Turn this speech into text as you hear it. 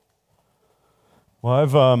Well,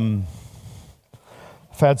 I've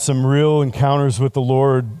had some real encounters with the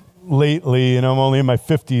Lord lately, and I'm only in my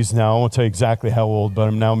 50s now. I won't tell you exactly how old, but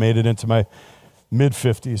I'm now made it into my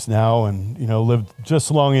mid-50s now, and lived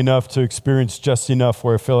just long enough to experience just enough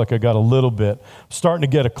where I feel like I got a little bit. I'm starting to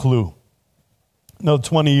get a clue. Another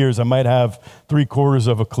 20 years, I might have 3/4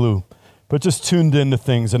 of a clue. But just tuned into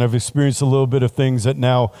things, and I've experienced a little bit of things that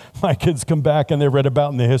now my kids come back and they read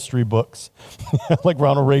about in the history books, like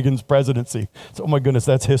Ronald Reagan's presidency. So, oh my goodness,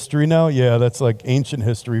 that's history now? Yeah, that's like ancient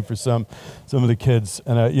history for some of the kids.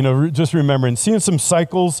 And, just remembering, seeing some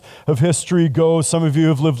cycles of history go. Some of you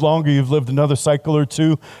have lived longer. You've lived another cycle or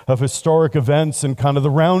two of historic events and kind of the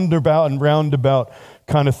roundabout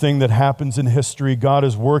kind of thing that happens in history. God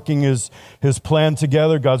is working his plan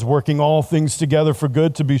together. God's working all things together for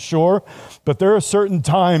good, to be sure. But there are certain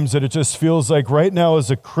times that it just feels like right now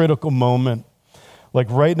is a critical moment. Like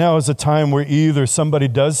right now is a time where either somebody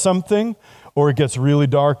does something or it gets really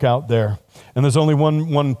dark out there. And there's only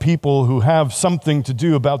one people who have something to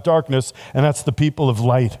do about darkness, and that's the people of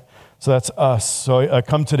light. So that's us. So I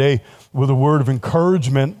come today with a word of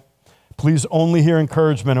encouragement. Please only hear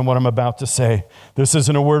encouragement in what I'm about to say. This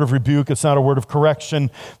isn't a word of rebuke. It's not a word of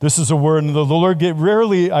correction. This is a word, and the Lord,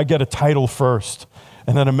 rarely I get a title first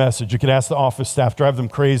and then a message. You could ask the office staff, drive them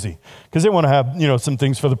crazy, because they want to have, some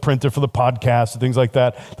things for the printer, for the podcast, and things like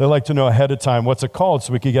that. They like to know ahead of time what's it called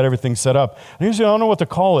so we can get everything set up. And usually I don't know what to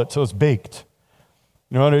call it, so it's baked.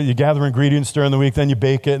 You gather ingredients during the week, then you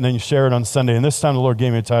bake it, and then you share it on Sunday. And this time the Lord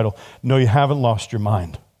gave me a title, No, You Haven't Lost Your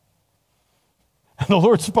Mind. And the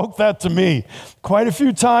Lord spoke that to me quite a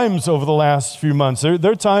few times over the last few months.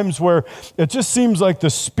 There are times where it just seems like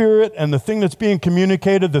the Spirit and the thing that's being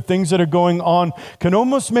communicated, the things that are going on, can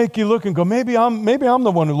almost make you look and go, maybe I'm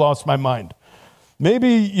the one who lost my mind.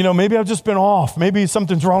 Maybe I've just been off. Maybe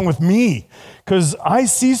something's wrong with me. Because I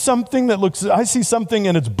see something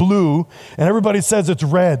and it's blue, and everybody says it's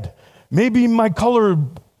red. Maybe my color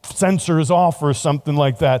sensor is off or something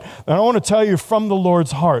like that. And I want to tell you from the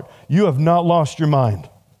Lord's heart, you have not lost your mind.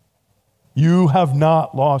 You have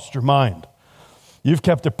not lost your mind. You've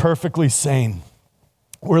kept it perfectly sane.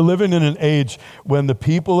 We're living in an age when the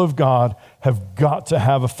people of God have got to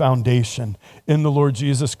have a foundation in the Lord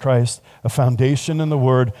Jesus Christ, a foundation in the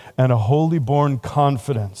Word, and a wholly born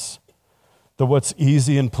confidence that what's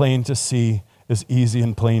easy and plain to see is easy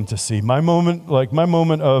and plain to see. My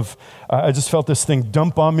moment of, I just felt this thing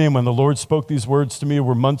dump on me, and when the Lord spoke these words to me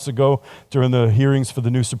were months ago during the hearings for the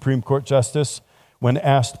new Supreme Court Justice, when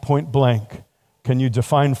asked point blank, can you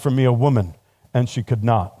define for me a woman? And she could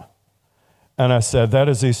not. And I said, that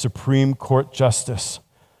is a Supreme Court Justice.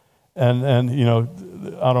 And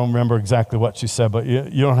I don't remember exactly what she said, but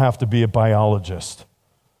you don't have to be a biologist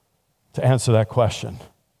to answer that question.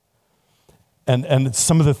 And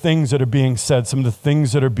some of the things that are being said, some of the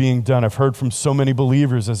things that are being done, I've heard from so many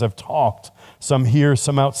believers as I've talked, some here,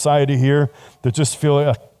 some outside of here, that just feel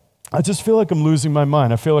like, I just feel like I'm losing my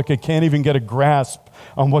mind. I feel like I can't even get a grasp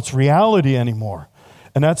on what's reality anymore.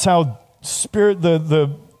 And that's how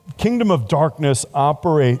the kingdom of darkness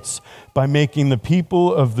operates, by making the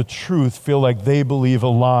people of the truth feel like they believe a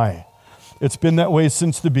lie. It's been that way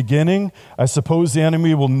since the beginning. I suppose the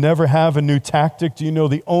enemy will never have a new tactic. Do you know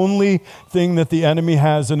the only thing that the enemy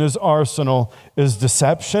has in his arsenal is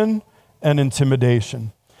deception and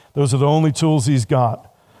intimidation? Those are the only tools he's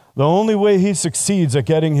got. The only way he succeeds at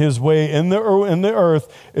getting his way in the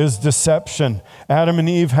earth is deception. Adam and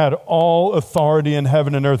Eve had all authority in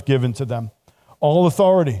heaven and earth given to them. All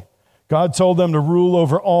authority. God told them to rule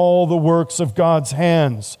over all the works of God's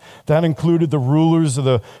hands. That included the rulers of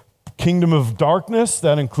the kingdom of darkness.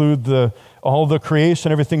 That include all the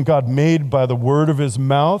creation, everything God made by the word of his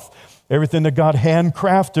mouth, everything that God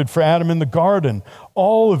handcrafted for Adam in the garden,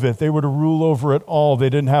 all of it. They were to rule over it all. They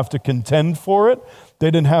didn't have to contend for it. They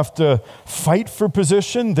didn't have to fight for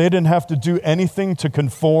position. They didn't have to do anything to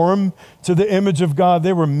conform to the image of God.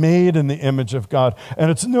 They were made in the image of God. And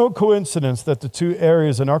it's no coincidence that the two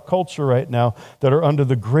areas in our culture right now that are under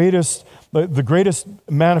the greatest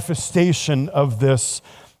manifestation of this,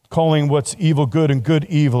 calling what's evil good and good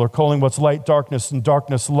evil, or calling what's light darkness and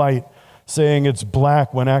darkness light, saying it's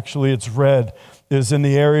black when actually it's red, is in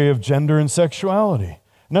the area of gender and sexuality.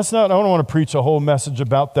 And I don't want to preach a whole message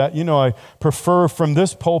about that. I prefer from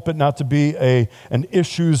this pulpit not to be an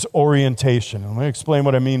issues orientation. Let me explain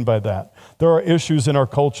what I mean by that. There are issues in our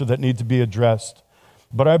culture that need to be addressed.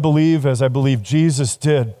 But I believe, as I believe Jesus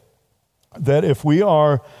did, that if we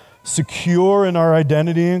are secure in our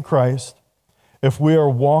identity in Christ, if we are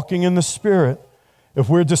walking in the Spirit, if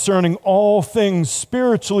we're discerning all things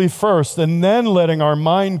spiritually first and then letting our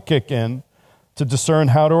mind kick in, to discern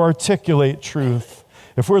how to articulate truth.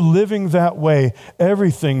 If we're living that way,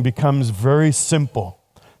 everything becomes very simple.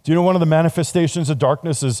 Do you know one of the manifestations of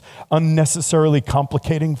darkness is unnecessarily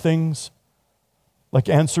complicating things? Like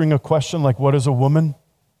answering a question like, what is a woman?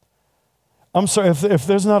 I'm sorry, if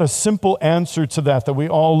there's not a simple answer to that we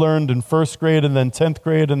all learned in first grade and then 10th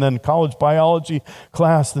grade and then college biology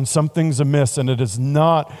class, then something's amiss, and it is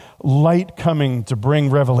not light coming to bring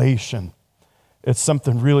revelation. It's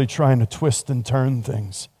something really trying to twist and turn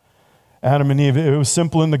things. Adam and Eve, it was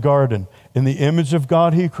simple in the garden. In the image of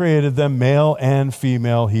God, he created them, male and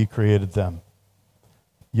female, he created them.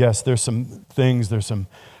 Yes, there's some things, there's some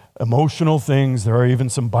emotional things, there are even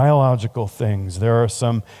some biological things, there are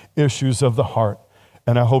some issues of the heart.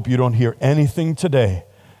 And I hope you don't hear anything today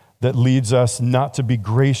that leads us not to be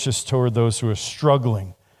gracious toward those who are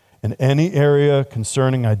struggling in any area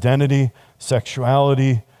concerning identity,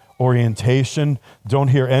 sexuality, orientation. Don't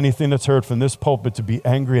hear anything that's heard from this pulpit to be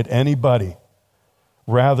angry at anybody.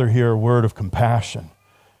 Rather hear a word of compassion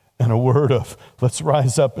and a word of, let's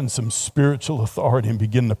rise up in some spiritual authority and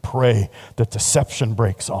begin to pray that deception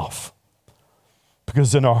breaks off.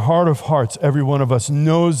 Because in our heart of hearts, every one of us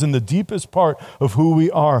knows in the deepest part of who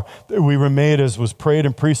we are that we were made, as was prayed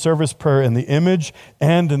in pre-service prayer, in the image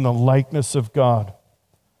and in the likeness of God.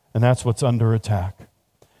 And that's what's under attack.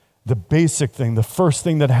 The basic thing, the first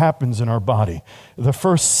thing that happens in our body, the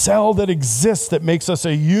first cell that exists that makes us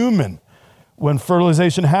a human. When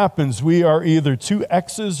fertilization happens, we are either two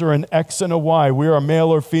X's or an X and a Y. We are male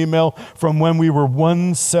or female from when we were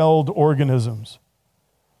one-celled organisms.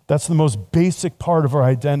 That's the most basic part of our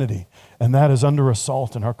identity, and that is under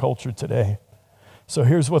assault in our culture today. So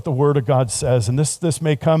here's what the Word of God says, and this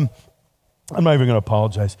may come, I'm not even going to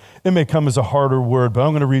apologize. It may come as a harder word, but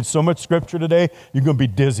I'm going to read so much scripture today, you're going to be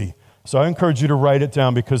dizzy. So I encourage you to write it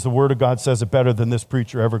down because the Word of God says it better than this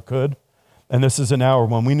preacher ever could. And this is an hour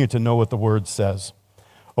when we need to know what the Word says.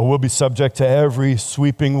 Or we'll be subject to every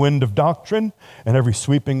sweeping wind of doctrine and every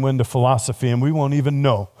sweeping wind of philosophy, and we won't even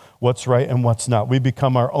know what's right and what's not. We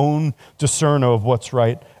become our own discerner of what's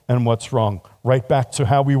right and what's wrong. Right back to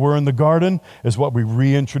how we were in the garden is what we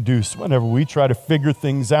reintroduce whenever we try to figure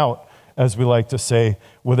things out, as we like to say,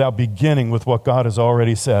 without beginning with what God has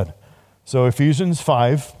already said. So Ephesians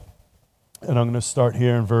 5, and I'm going to start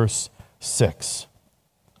here in verse 6.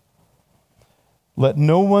 Let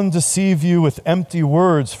no one deceive you with empty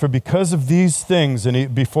words, for because of these things,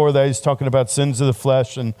 and before that he's talking about sins of the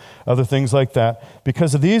flesh and other things like that,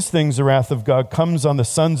 because of these things the wrath of God comes on the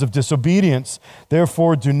sons of disobedience.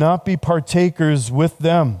 Therefore do not be partakers with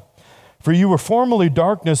them. For you were formerly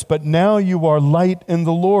darkness, but now you are light in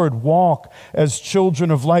the Lord. Walk as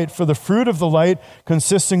children of light, for the fruit of the light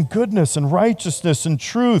consists in goodness and righteousness and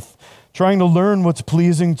truth, trying to learn what's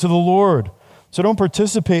pleasing to the Lord. So don't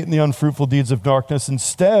participate in the unfruitful deeds of darkness.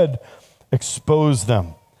 Instead, expose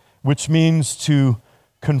them, which means to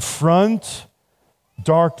confront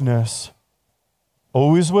darkness,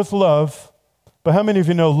 always with love. But how many of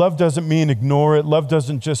you know love doesn't mean ignore it? Love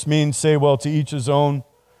doesn't just mean say, well, to each his own.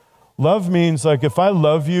 Love means like if I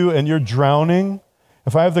love you and you're drowning,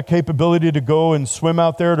 if I have the capability to go and swim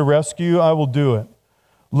out there to rescue you, I will do it.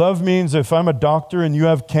 Love means if I'm a doctor and you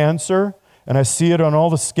have cancer, and I see it on all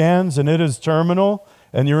the scans, and it is terminal,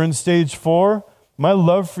 and you're in stage 4, my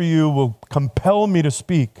love for you will compel me to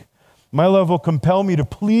speak. My love will compel me to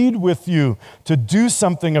plead with you to do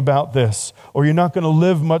something about this, or you're not going to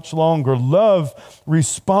live much longer. Love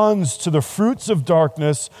responds to the fruits of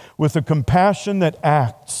darkness with a compassion that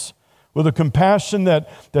acts, with a compassion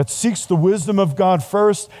that seeks the wisdom of God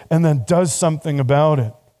first and then does something about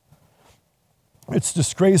it. It's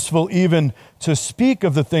disgraceful even to speak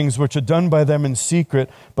of the things which are done by them in secret,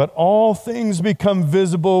 but all things become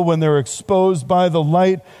visible when they're exposed by the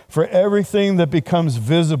light, for everything that becomes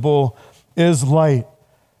visible is light.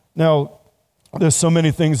 Now, there's so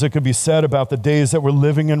many things that could be said about the days that we're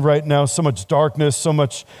living in right now, so much darkness, so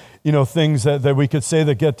much, things that we could say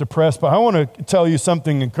that get depressed, but I want to tell you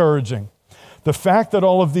something encouraging. The fact that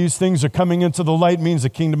all of these things are coming into the light means the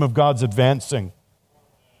kingdom of God's advancing.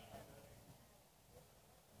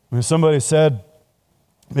 When somebody said,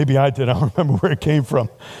 maybe I did, I don't remember where it came from.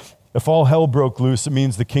 If all hell broke loose, it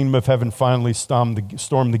means the kingdom of heaven finally stormed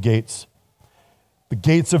the gates. The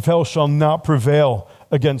gates of hell shall not prevail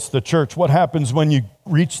against the church. What happens when you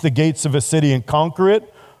reach the gates of a city and conquer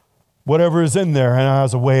it? Whatever is in there and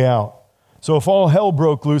has a way out. So if all hell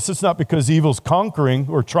broke loose, it's not because evil's conquering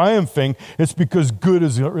or triumphing. It's because good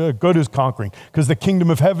is conquering, because the kingdom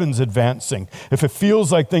of heaven's advancing. If it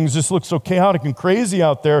feels like things just look so chaotic and crazy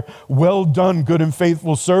out there, well done, good and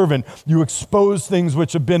faithful servant. You expose things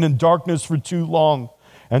which have been in darkness for too long.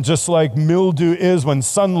 And just like mildew is when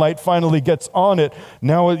sunlight finally gets on it,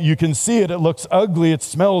 now you can see it, it looks ugly, it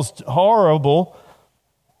smells horrible,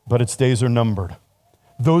 but its days are numbered.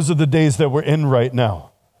 Those are the days that we're in right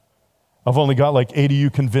now. I've only got like 80 of you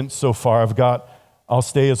convinced so far. I'll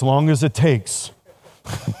stay as long as it takes.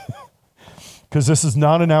 Because this is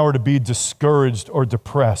not an hour to be discouraged or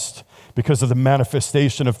depressed because of the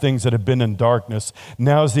manifestation of things that have been in darkness.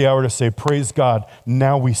 Now is the hour to say, praise God,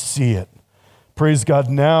 now we see it. Praise God,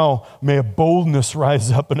 now may a boldness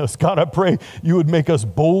rise up in us. God, I pray you would make us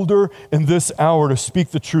bolder in this hour to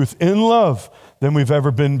speak the truth in love than we've ever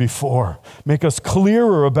been before. Make us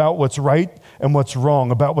clearer about what's right and what's wrong,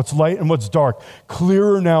 about what's light and what's dark.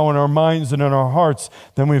 Clearer now in our minds and in our hearts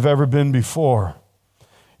than we've ever been before.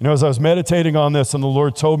 You know, as I was meditating on this, and the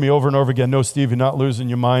Lord told me over and over again, no, Steve, you're not losing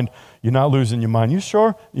your mind. You're not losing your mind. You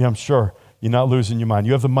sure? Yeah, I'm sure. You're not losing your mind.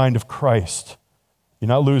 You have the mind of Christ. You're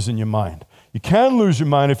not losing your mind. You can lose your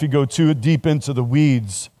mind if you go too deep into the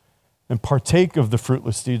weeds and partake of the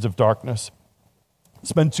fruitless deeds of darkness.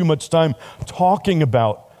 Spend too much time talking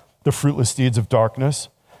about the fruitless deeds of darkness.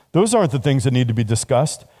 Those aren't the things that need to be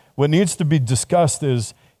discussed. What needs to be discussed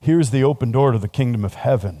is, here's the open door to the kingdom of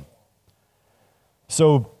heaven.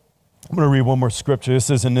 So I'm going to read one more scripture. This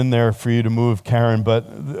isn't in there for you to move, Karen,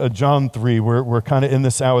 but John 3, we're kind of in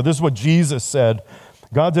this hour. This is what Jesus said.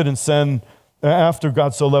 God didn't send, after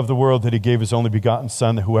God so loved the world that he gave his only begotten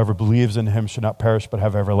son, that whoever believes in him should not perish but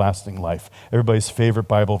have everlasting life. Everybody's favorite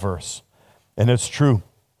Bible verse. And it's true.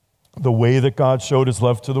 The way that God showed his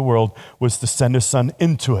love to the world was to send his son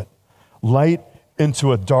into it. Light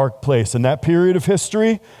into a dark place. In that period of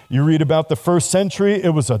history, you read about the first century, it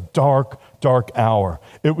was a dark, dark hour.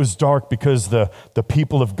 It was dark because the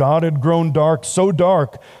people of God had grown dark, so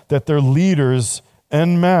dark that their leaders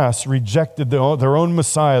en masse rejected their own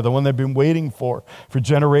Messiah, the one they've been waiting for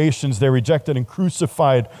generations. They rejected and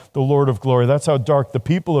crucified the Lord of glory. That's how dark the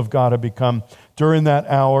people of God had become during that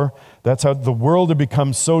hour. That's how the world had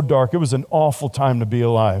become so dark. It was an awful time to be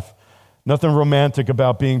alive. Nothing romantic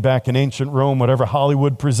about being back in ancient Rome, whatever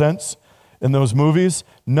Hollywood presents in those movies.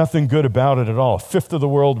 Nothing good about it at all. A fifth of the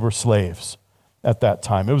world were slaves at that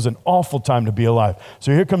time. It was an awful time to be alive.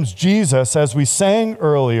 So here comes Jesus, as we sang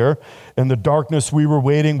earlier, in the darkness we were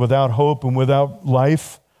waiting without hope and without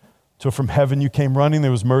life, till from heaven you came running.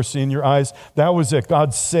 There was mercy in your eyes. That was it.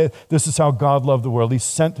 God said, this is how God loved the world. He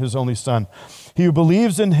sent his only son. He who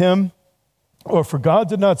believes in him, or for God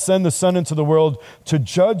did not send the Son into the world to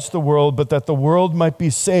judge the world, but that the world might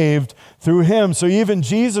be saved through him. So even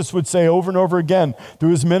Jesus would say over and over again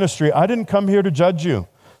through his ministry, I didn't come here to judge you.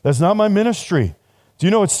 That's not my ministry. Do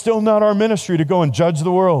you know it's still not our ministry to go and judge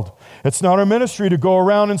the world? It's not our ministry to go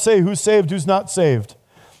around and say who's saved, who's not saved.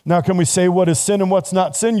 Now, can we say what is sin and what's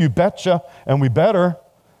not sin? You betcha, and we better.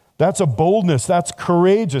 That's a boldness. That's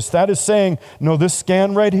courageous. That is saying, no, this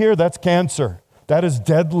scan right here, that's cancer. That is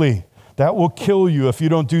deadly. That will kill you if you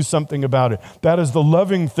don't do something about it. That is the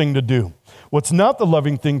loving thing to do. What's not the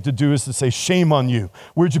loving thing to do is to say, shame on you.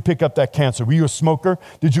 Where'd you pick up that cancer? Were you a smoker?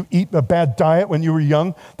 Did you eat a bad diet when you were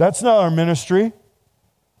young? That's not our ministry,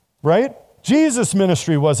 right? Jesus'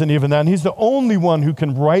 ministry wasn't even that, and he's the only one who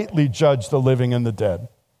can rightly judge the living and the dead.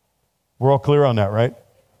 We're all clear on that, right?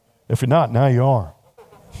 If you're not, now you are.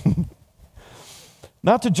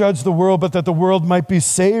 Not to judge the world, but that the world might be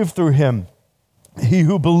saved through him. He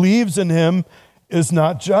who believes in him is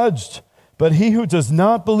not judged, but he who does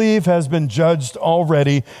not believe has been judged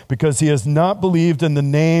already because he has not believed in the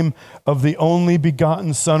name of the only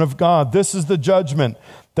begotten Son of God. This is the judgment,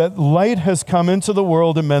 that light has come into the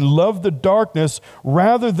world and men love the darkness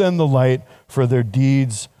rather than the light, for their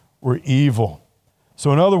deeds were evil.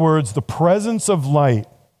 So in other words, the presence of light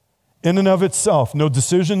in and of itself, no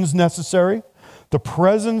decisions necessary, the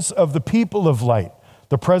presence of the people of light,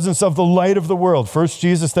 the presence of the light of the world. First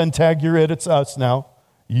Jesus, then tag you're it, it's us now.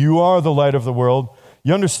 You are the light of the world.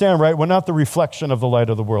 You understand, right? We're not the reflection of the light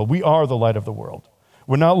of the world. We are the light of the world.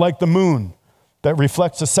 We're not like the moon that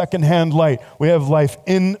reflects a secondhand light. We have life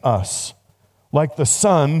in us. Like the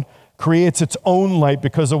sun creates its own light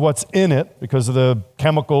because of what's in it, because of the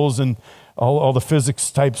chemicals and all the physics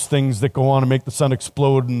types things that go on to make the sun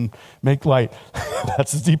explode and make light.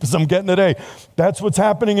 That's as deep as I'm getting today. That's what's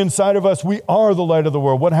happening inside of us. We are the light of the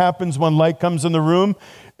world. What happens when light comes in the room?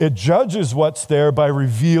 It judges what's there by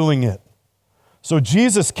revealing it. So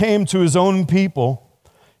Jesus came to his own people.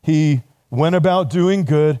 He went about doing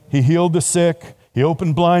good. He healed the sick. He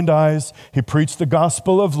opened blind eyes. He preached the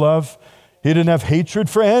gospel of love. He didn't have hatred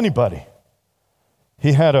for anybody.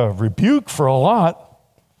 He had a rebuke for a lot.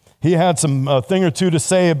 He had some thing or two to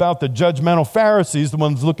say about the judgmental Pharisees, the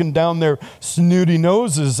ones looking down their snooty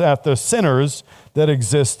noses at the sinners that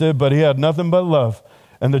existed, but he had nothing but love.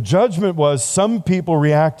 And the judgment was some people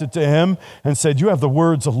reacted to him and said, you have the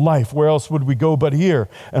words of life. Where else would we go but here?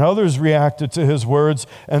 And others reacted to his words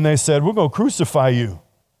and they said, we're going to crucify you.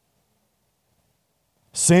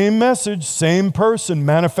 Same message, same person,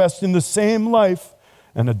 manifesting the same life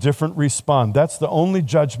and a different response. That's the only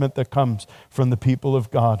judgment that comes from the people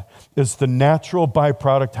of God. It's the natural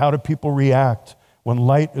byproduct. How do people react when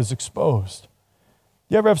light is exposed?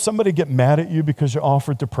 You ever have somebody get mad at you because you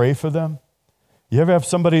offered to pray for them? You ever have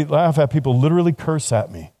somebody, I've had people literally curse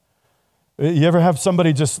at me. You ever have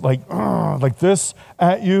somebody just like this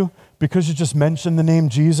at you because you just mentioned the name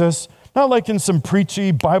Jesus? Not like in some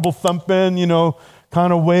preachy, Bible thumping,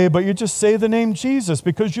 kind of way, but you just say the name Jesus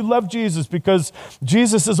because you love Jesus, because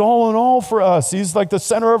Jesus is all in all for us. He's like the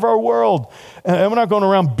center of our world. And we're not going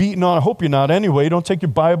around beating on, I hope you're not anyway. You don't take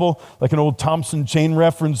your Bible like an old Thompson chain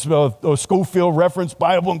reference or Schofield reference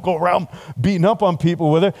Bible and go around beating up on people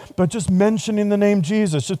with it, but just mentioning the name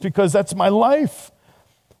Jesus just because that's my life.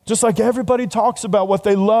 Just like everybody talks about what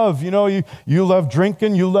they love. You love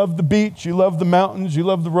drinking, you love the beach, you love the mountains, you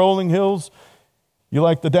love the rolling hills. You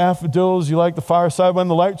like the daffodils, you like the fireside when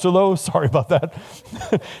the lights are low. Sorry about that.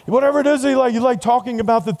 Whatever it is you like talking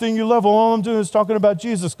about the thing you love. All I'm doing is talking about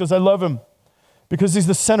Jesus because I love him. Because he's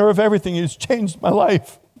the center of everything. He's changed my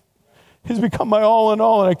life. He's become my all in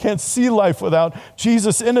all, and I can't see life without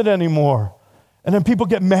Jesus in it anymore. And then people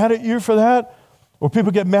get mad at you for that. Or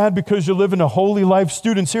people get mad because you're living a holy life.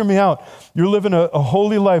 Students, hear me out. You're living a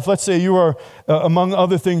holy life. Let's say you are, among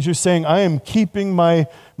other things, you're saying, I am keeping my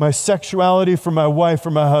sexuality for my wife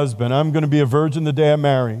or my husband. I'm going to be a virgin the day I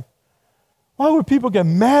marry. Why would people get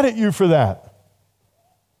mad at you for that?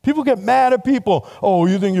 People get mad at people. Oh,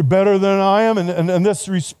 you think you're better than I am? And this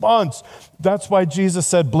response, that's why Jesus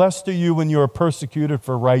said, blessed are you when you are persecuted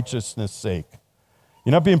for righteousness' sake.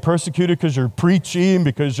 You're not being persecuted because you're preaching,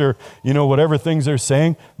 because you're, whatever things they're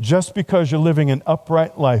saying. Just because you're living an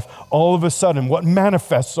upright life, all of a sudden, what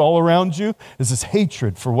manifests all around you is this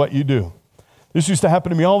hatred for what you do. This used to happen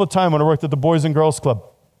to me all the time when I worked at the Boys and Girls Club.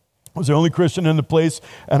 I was the only Christian in the place,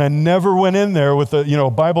 and I never went in there with a,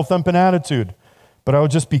 Bible-thumping attitude. But I would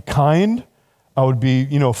just be kind. I would be,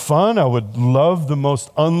 fun. I would love the most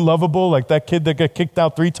unlovable, like that kid that got kicked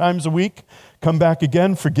out 3 times a week. Come back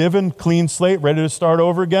again, forgiven, clean slate, ready to start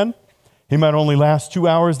over again. He might only last 2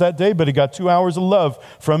 hours that day, but he got 2 hours of love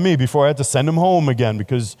from me before I had to send him home again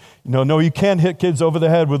because, no, you can't hit kids over the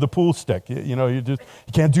head with a pool stick. You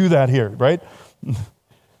can't do that here, right?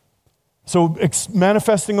 So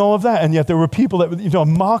manifesting all of that, and yet there were people that,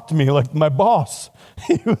 mocked me, like my boss.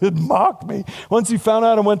 He would mock me. Once he found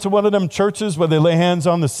out I went to one of them churches where they lay hands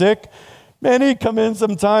on the sick, man, he'd come in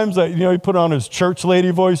sometimes, he put on his church lady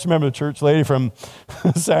voice. Remember the church lady from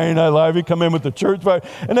Saturday Night Live? He'd come in with the church voice,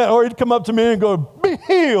 or he'd come up to me and go, be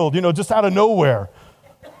healed, just out of nowhere.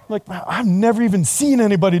 Like, I've never even seen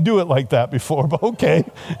anybody do it like that before, but okay.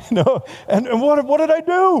 And what did I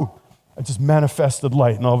do? I just manifested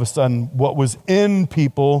light, and all of a sudden, what was in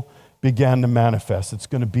people began to manifest. It's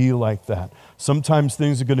going to be like that. Sometimes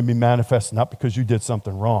things are going to be manifest not because you did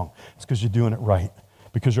something wrong. It's because you're doing it right.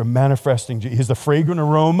 Because you're manifesting. He's the fragrant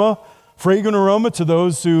aroma to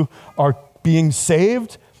those who are being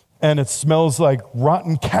saved, and it smells like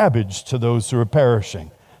rotten cabbage to those who are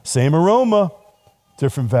perishing. Same aroma,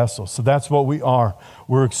 different vessels. So that's what we are.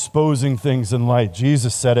 We're exposing things in light.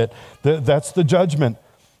 Jesus said it. That's the judgment.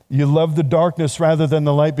 You love the darkness rather than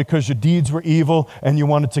the light because your deeds were evil and you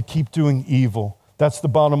wanted to keep doing evil. That's the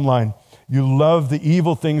bottom line. You love the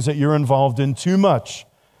evil things that you're involved in too much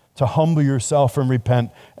to humble yourself and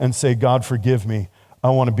repent and say, God, forgive me. I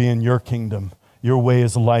want to be in your kingdom. Your way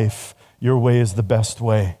is life. Your way is the best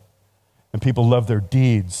way. And people love their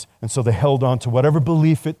deeds. And so they held on to whatever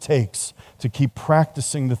belief it takes to keep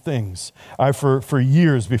practicing the things. For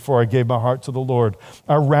years before I gave my heart to the Lord,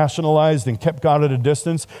 I rationalized and kept God at a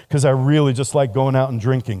distance because I really just like going out and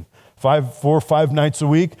drinking. 4 or 5 nights a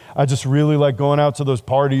week, I just really like going out to those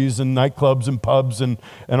parties and nightclubs and pubs and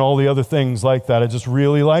all the other things like that. I just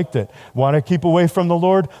really liked it. Why did I keep away from the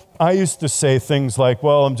Lord? I used to say things like,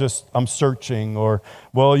 well, I'm searching, or,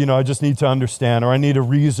 well, I just need to understand, or I need a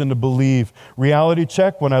reason to believe. Reality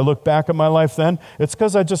check, when I look back at my life then, it's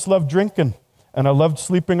because I just loved drinking and I loved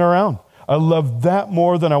sleeping around. I loved that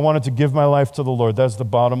more than I wanted to give my life to the Lord. That's the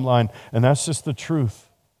bottom line. And that's just the truth.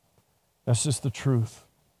 That's just the truth.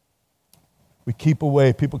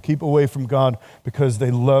 People keep away from God because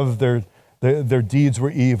they love their deeds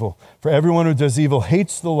were evil. For everyone who does evil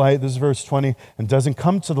hates the light, this is verse 20, and doesn't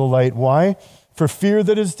come to the light. Why? for fear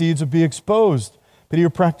that his deeds would be exposed. But he who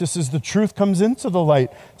practices the truth comes into the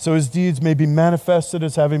light, so his deeds may be manifested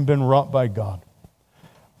as having been wrought by God.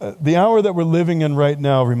 The hour that we're living in right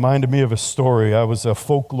now reminded me of a story. I was a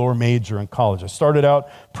folklore major in college. I started out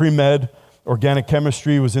pre-med. Organic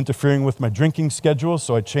chemistry was interfering with my drinking schedule,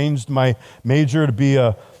 so I changed my major to be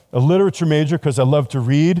a literature major because I love to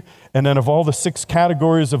read. And then of all the 6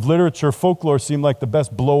 categories of literature, folklore seemed like the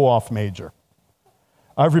best blow-off major.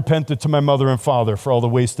 I've repented to my mother and father for all the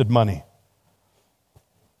wasted money.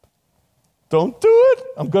 Don't do it.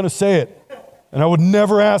 I'm going to say it. And I would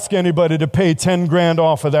never ask anybody to pay 10 grand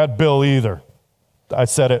off of that bill either. I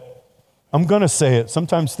said it. I'm going to say it.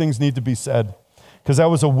 Sometimes things need to be said. Because that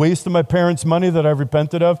was a waste of my parents' money that I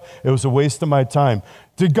repented of. It was a waste of my time.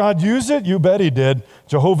 Did God use it? You bet he did.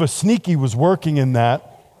 Jehovah Sneaky was working in that.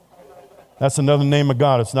 That's another name of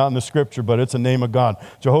God. It's not in the scripture, but it's a name of God.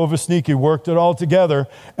 Jehovah Sneaky worked it all together.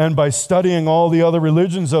 And by studying all the other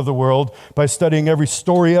religions of the world, by studying every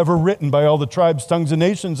story ever written by all the tribes, tongues, and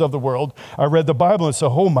nations of the world, I read the Bible and said,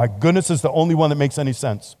 oh my goodness, it's the only one that makes any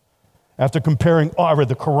sense. After comparing, I read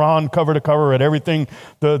the Quran cover to cover, read everything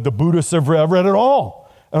the Buddhists have read. I read it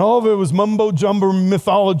all. And all of it was mumbo-jumbo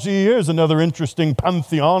mythology. Here's another interesting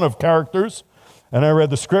pantheon of characters. And I read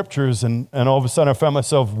the scriptures, and all of a sudden I found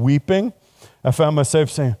myself weeping. I found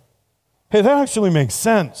myself saying, hey, that actually makes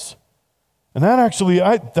sense. And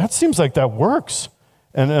that seems like that works.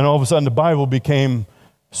 And all of a sudden the Bible became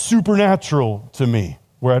supernatural to me.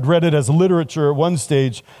 Where I'd read it as literature at one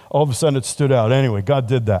stage, all of a sudden it stood out. Anyway, God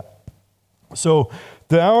did that. So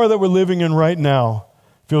the hour that we're living in right now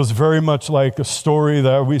feels very much like a story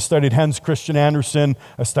that we studied Hans Christian Andersen.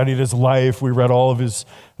 I studied his life. We read all of his,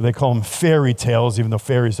 they call them fairy tales, even though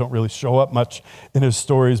fairies don't really show up much in his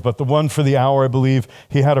stories. But the one for the hour, I believe,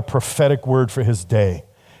 he had a prophetic word for his day.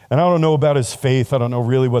 And I don't know about his faith. I don't know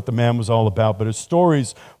really what the man was all about, but his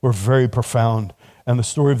stories were very profound. And the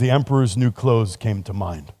story of the emperor's new clothes came to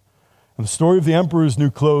mind. And the story of the emperor's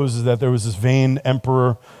new clothes is that there was this vain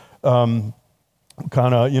emperor,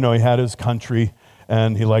 he had his country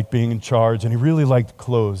and he liked being in charge and he really liked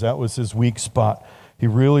clothes. That was his weak spot. He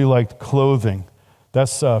really liked clothing.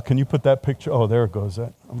 That's, can you put that picture? Oh, there it goes.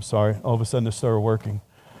 I'm sorry. All of a sudden it started working.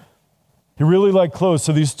 He really liked clothes.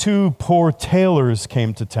 So these 2 poor tailors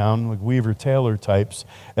came to town, like weaver tailor types,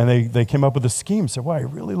 and they came up with a scheme. Said, wow, he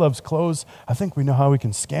really loves clothes. I think we know how we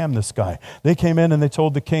can scam this guy. They came in and they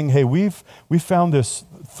told the king, hey, we found this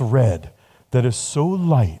thread that is so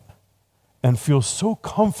light and feels so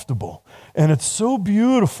comfortable, and it's so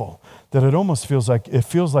beautiful that it almost feels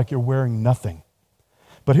like you're wearing nothing.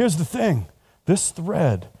 But here's the thing. This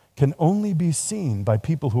thread can only be seen by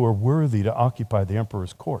people who are worthy to occupy the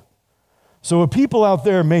emperor's court. So people out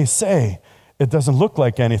there may say, it doesn't look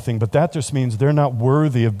like anything, but that just means they're not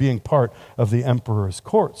worthy of being part of the emperor's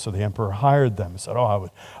court. So the emperor hired them and said,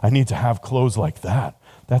 I need to have clothes like that.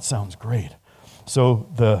 That sounds great. So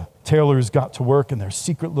the tailors got to work in their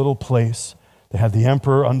secret little place. They had the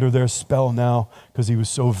emperor under their spell now because he was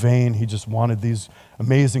so vain. He just wanted these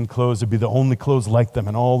amazing clothes to be the only clothes like them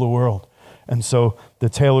in all the world. And so the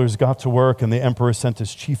tailors got to work, and the emperor sent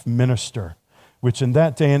his chief minister, which in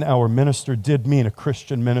that day and hour, minister did mean a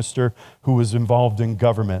Christian minister who was involved in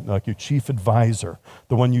government, like your chief advisor,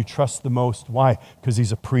 the one you trust the most. Why? Because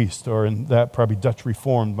he's a priest, or in that probably Dutch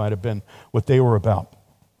Reformed might have been what they were about.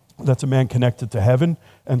 That's a man connected to heaven,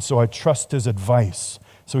 and so I trust his advice.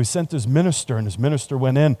 So he sent his minister, and his minister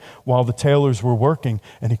went in while the tailors were working,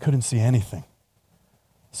 and he couldn't see anything.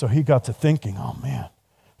 So he got to thinking, oh man,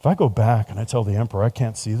 if I go back and I tell the emperor I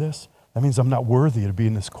can't see this, that means I'm not worthy to be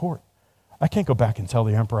in this court. I can't go back and tell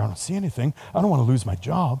the emperor I don't see anything. I don't want to lose my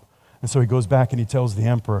job. And so he goes back and he tells the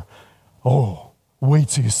emperor, oh, wait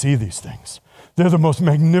till you see these things. They're the most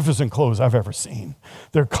magnificent clothes I've ever seen.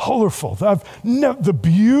 They're colorful. The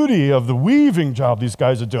beauty of the weaving job these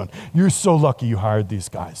guys are doing. You're so lucky you hired these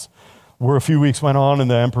guys. Where a few weeks went on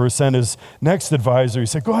and the emperor sent his next advisor. He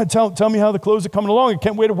said, go ahead, tell me how the clothes are coming along. I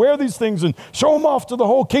can't wait to wear these things and show them off to the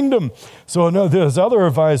whole kingdom. So his other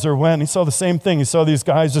advisor went. He saw the same thing. He saw these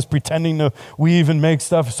guys just pretending to weave and make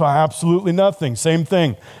stuff. He saw absolutely nothing. Same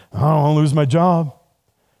thing. I don't want to lose my job.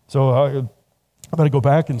 So I better go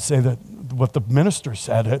back and say that what the minister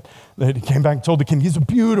said. That he came back and told the king, these are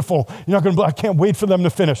beautiful. You're not going to. I can't wait for them to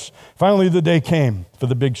finish. Finally, the day came for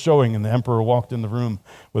the big showing, and the emperor walked in the room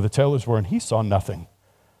where the tailors were, and he saw nothing.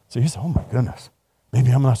 So he said, oh my goodness,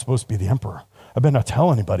 maybe I'm not supposed to be the emperor. I better not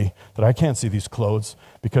tell anybody that I can't see these clothes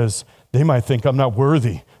because they might think I'm not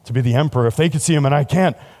worthy to be the emperor. If they can see them and I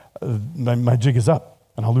can't, my jig is up,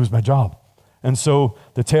 and I'll lose my job. And so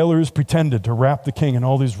the tailors pretended to wrap the king in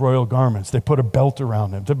all these royal garments. They put a belt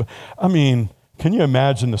around him. Can you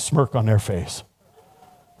imagine the smirk on their face?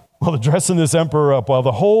 While they're dressing this emperor up, while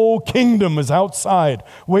the whole kingdom is outside,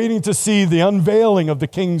 waiting to see the unveiling of the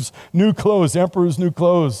king's new clothes, the emperor's new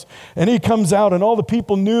clothes. And he comes out, and all the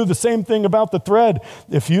people knew the same thing about the thread.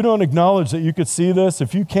 If you don't acknowledge that you could see this,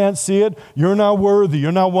 if you can't see it, you're not worthy.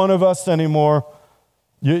 You're not one of us anymore.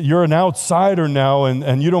 You're an outsider now,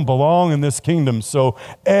 and you don't belong in this kingdom. So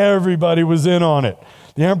everybody was in on it.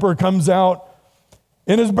 The emperor comes out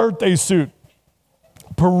in his birthday suit,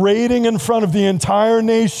 parading in front of the entire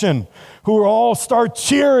nation, who all start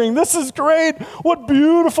cheering. This is great. What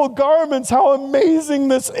beautiful garments. How amazing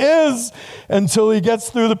this is. Until he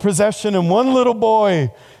gets through the procession, and one little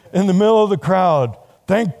boy in the middle of the crowd.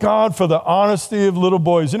 Thank God for the honesty of little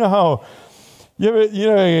boys. You know how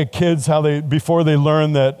kids, how they, before they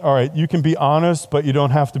learn that, all right, you can be honest, but you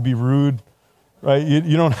don't have to be rude. Right?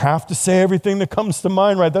 You don't have to say everything that comes to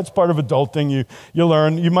mind, right? That's part of adulting. You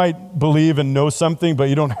learn. You might believe and know something, but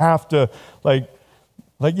you don't have to, like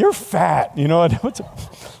you're fat, you know?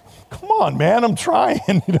 Come on, man, I'm trying.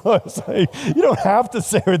 You know, it's like, you don't have to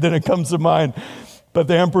say everything that comes to mind. But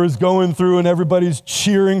the emperor's going through, and everybody's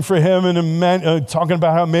cheering for him and talking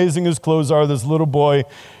about how amazing his clothes are. This little boy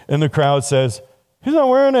in the crowd says, he's not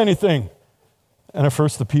wearing anything. And at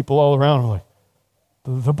first, the people all around are like,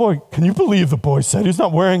 the boy, can you believe the boy said he's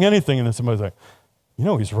not wearing anything? And then somebody's like, you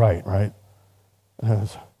know he's right? And I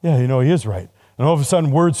was, yeah, you know he is right. And all of a sudden,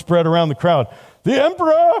 word spread around the crowd. The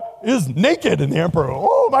emperor is naked. And the emperor,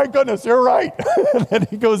 oh my goodness, you're right. And then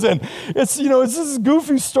he goes in. It's this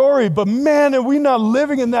goofy story, but man, are we not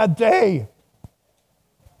living in that day?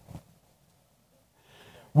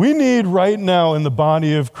 We need right now in the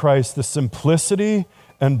body of Christ the simplicity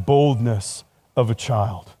and boldness of a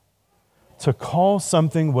child. To call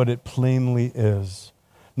something what it plainly is.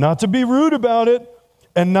 Not to be rude about it,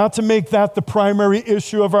 and not to make that the primary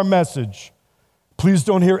issue of our message. Please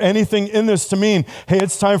don't hear anything in this to mean, hey,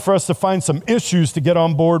 it's time for us to find some issues to get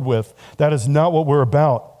on board with. That is not what we're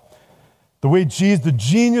about. The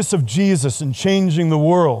genius of Jesus in changing the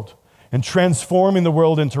world and transforming the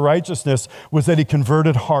world into righteousness was that he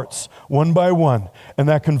converted hearts one by one. And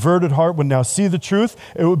that converted heart would now see the truth.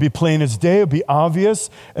 It would be plain as day. It would be obvious.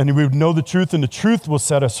 And we would know the truth, and the truth will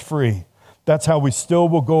set us free. That's how we still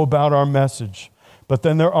will go about our message. But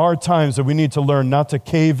then there are times that we need to learn not to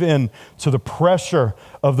cave in to the pressure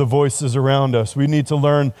of the voices around us. We need to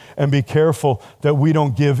learn and be careful that we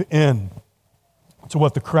don't give in to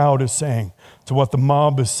what the crowd is saying, to what the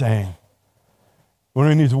mob is saying. We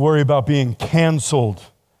don't need to worry about being canceled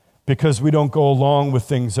because we don't go along with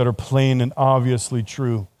things that are plain and obviously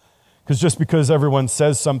true. Because just because everyone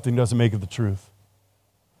says something doesn't make it the truth.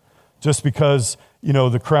 Just because,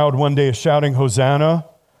 the crowd one day is shouting Hosanna,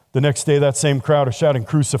 the next day that same crowd is shouting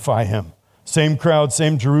crucify him. Same crowd,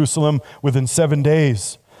 same Jerusalem within 7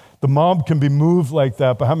 days. The mob can be moved like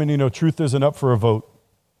that, but how many know truth isn't up for a vote?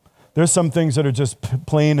 There's some things that are just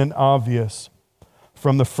plain and obvious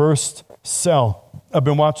from the first cell. I've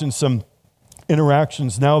been watching some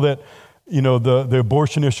interactions now that, the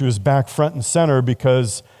abortion issue is back front and center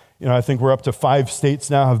because, I think we're up to 5 states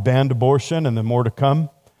now have banned abortion and then more to come.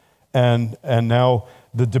 And now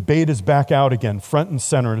the debate is back out again, front and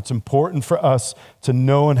center. And it's important for us to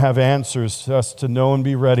know and have answers, for us to know and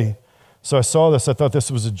be ready. So I saw this. I thought this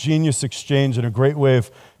was a genius exchange and a great way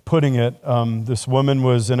of putting it. This woman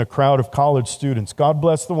was in a crowd of college students. God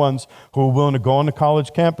bless the ones who are willing to go on to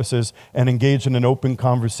college campuses and engage in an open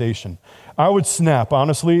conversation. I would snap.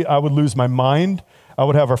 Honestly, I would lose my mind. I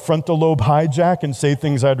would have a frontal lobe hijack and say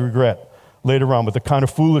things I'd regret later on with the kind of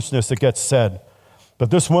foolishness that gets said. But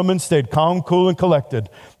this woman stayed calm, cool, and collected.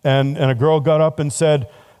 And a girl got up and said,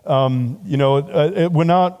 we're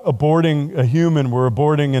not aborting a human, we're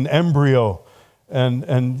aborting an embryo. And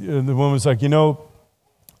the woman was like,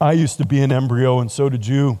 I used to be an embryo, and so did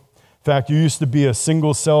you. In fact, you used to be a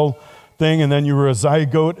single cell thing, and then you were a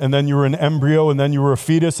zygote, and then you were an embryo, and then you were a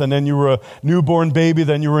fetus, and then you were a newborn baby,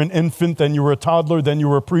 then you were an infant, then you were a toddler, then you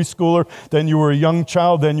were a preschooler, then you were a young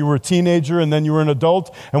child, then you were a teenager, and then you were an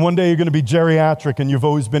adult, and one day you're going to be geriatric, and you've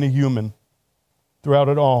always been a human throughout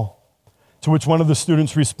it all. To which one of the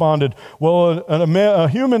students responded, well, a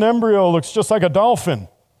human embryo looks just like a dolphin.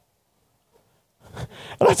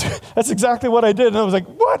 And that's exactly what I did. And I was like,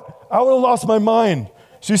 what? I would have lost my mind.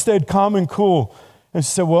 She stayed calm and cool. And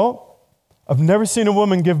she said, well, I've never seen a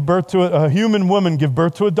human woman give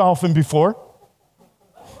birth to a dolphin before.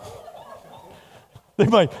 They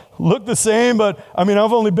might look the same, but I've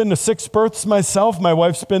only been to 6 births myself. My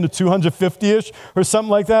wife's been to 250-ish or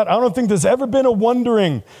something like that. I don't think there's ever been a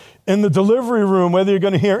wondering in the delivery room whether you're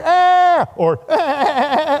going to hear, ah, or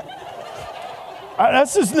ah.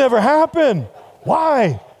 That's just never happened.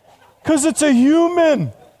 Why? Because it's a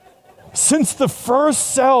human. Since the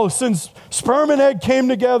first cell, since sperm and egg came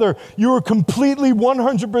together, you are completely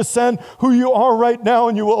 100% who you are right now,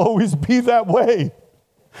 and you will always be that way.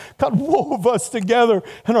 God wove us together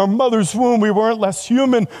in our mother's womb. We weren't less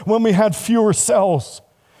human when we had fewer cells.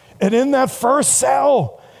 And in that first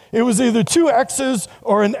cell, it was either two X's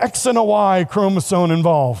or an X and a Y chromosome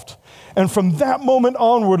involved. And from that moment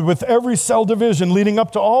onward, with every cell division leading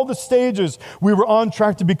up to all the stages, we were on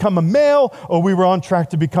track to become a male or we were on track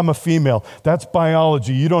to become a female. That's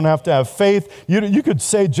biology. You don't have to have faith. You could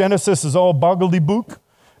say Genesis is all boggledygook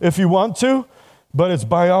if you want to, but it's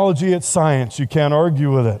biology, it's science. You can't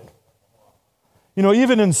argue with it.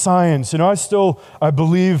 Even in science, I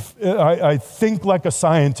believe, I think like a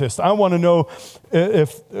scientist. I want to know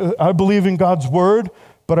if I believe in God's word,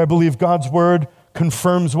 but I believe God's word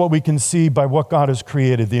confirms what we can see by what God has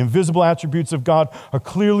created. The invisible attributes of God are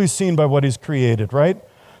clearly seen by what he's created, right?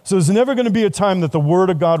 So there's never going to be a time that the Word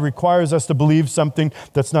of God requires us to believe something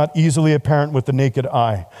that's not easily apparent with the naked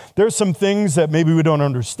eye. There's some things that maybe we don't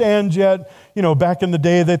understand yet. Back in the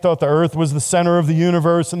day, they thought the earth was the center of the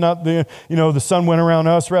universe and not the sun went around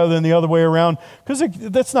us rather than the other way around. Because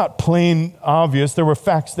that's not plain obvious. There were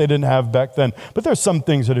facts they didn't have back then. But there's some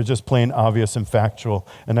things that are just plain obvious and factual.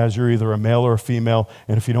 And as you're either a male or a female,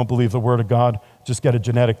 and if you don't believe the Word of God, just get a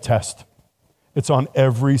genetic test. It's on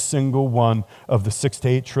every single one of the 6 to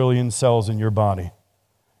 8 trillion cells in your body.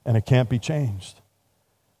 And it can't be changed.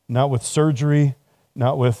 Not with surgery,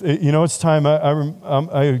 not with, it's time.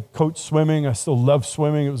 I coach swimming. I still love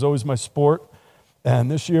swimming. It was always my sport. And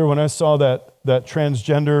this year when I saw that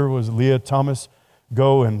transgender was Leah Thomas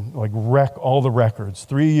go and wreck all the records.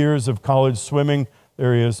 3 years of college swimming,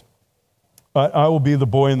 there he is. I will be the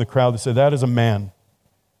boy in the crowd that said, that is a man.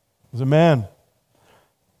 He's a man.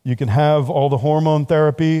 You can have all the hormone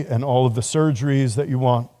therapy and all of the surgeries that you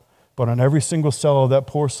want, but on every single cell of that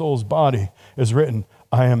poor soul's body is written,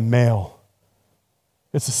 I am male.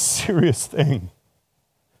 It's a serious thing.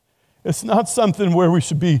 It's not something where we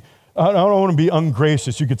should be, I don't want to be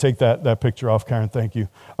ungracious. You could take that picture off, Karen, thank you.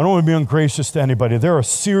 I don't want to be ungracious to anybody. There are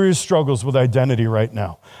serious struggles with identity right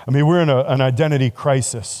now. We're in an identity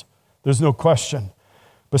crisis. There's no question.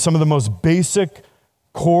 But some of the most basic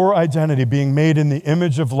core identity, being made in the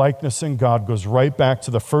image of likeness in God, goes right back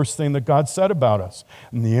to the first thing that God said about us.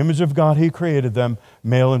 In the image of God, he created them,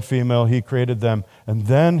 male and female, he created them. And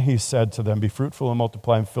then he said to them, be fruitful and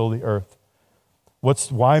multiply and fill the earth.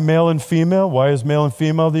 Why male and female? Why is male and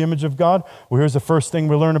female the image of God? Well, here's the first thing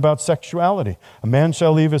we learn about sexuality. A man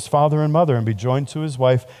shall leave his father and mother and be joined to his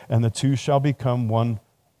wife, and the two shall become one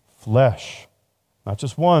flesh. Not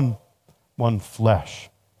just one flesh.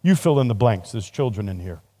 You fill in the blanks. There's children in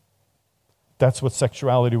here. That's what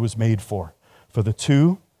sexuality was made for the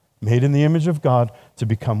two made in the image of God to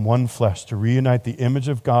become one flesh, to reunite the image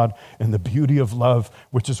of God and the beauty of love,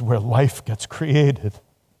 which is where life gets created.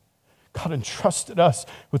 God entrusted us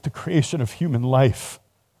with the creation of human life.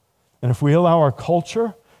 And if we allow our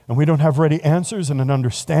culture and we don't have ready answers and an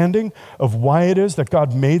understanding of why it is that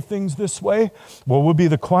God made things this way, well, we'll be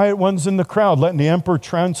the quiet ones in the crowd, letting the emperor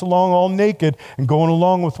trance along all naked and going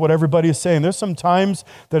along with what everybody is saying. There's some times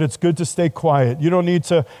that it's good to stay quiet. You don't need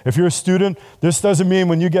to, if you're a student, this doesn't mean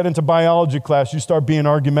when you get into biology class, you start being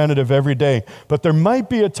argumentative every day. But there might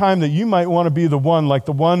be a time that you might want to be the one, like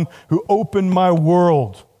the one who opened my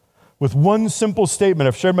world with one simple statement.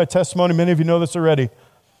 I've shared my testimony. Many of you know this already.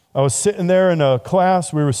 I was sitting there in a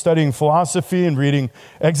class. We were studying philosophy and reading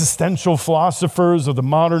existential philosophers of the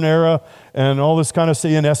modern era and all this kind of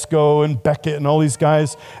stuff, Ionesco and Beckett and all these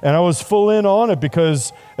guys. And I was full in on it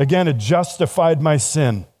because, again, it justified my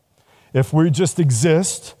sin. If we just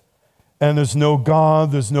exist and there's no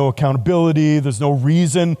God, there's no accountability, there's no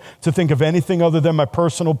reason to think of anything other than my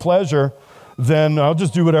personal pleasure, then I'll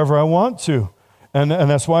just do whatever I want to. And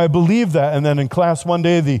that's why I believe that. And then in class one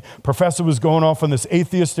day, the professor was going off on this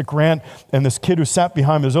atheistic rant, and this kid who sat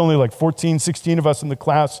behind me, there's only like 14, 16 of us in the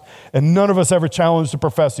class, and none of us ever challenged the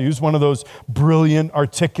professor. He was one of those brilliant,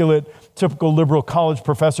 articulate, typical liberal college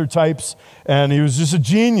professor types, and he was just a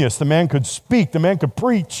genius. The man could speak. The man could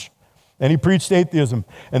preach, and he preached atheism.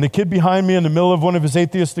 And the kid behind me in the middle of one of his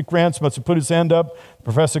atheistic rants must have put his hand up. The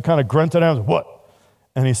professor kind of grunted out, what?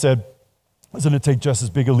 And he said, doesn't it take just as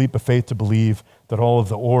big a leap of faith to believe that all of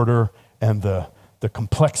the order and the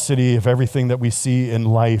complexity of everything that we see in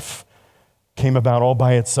life came about all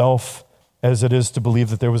by itself as it is to believe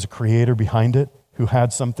that there was a creator behind it who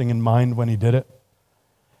had something in mind when he did it?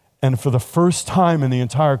 And for the first time in the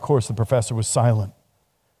entire course, the professor was silent.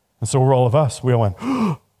 And so were all of us. We all went,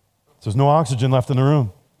 there's no oxygen left in the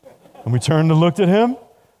room. And we turned and looked at him,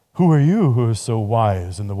 who are you who is so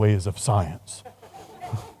wise in the ways of science?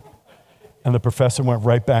 And the professor went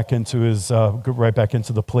right back into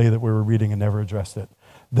the play that we were reading and never addressed it.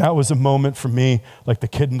 That was a moment for me, like the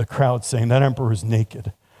kid in the crowd saying, that emperor is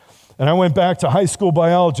naked. And I went back to high school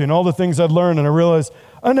biology and all the things I'd learned, and I realized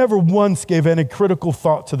I never once gave any critical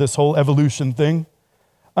thought to this whole evolution thing.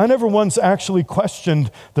 I never once actually questioned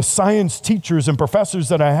the science teachers and professors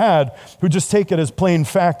that I had who just take it as plain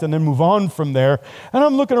fact and then move on from there. And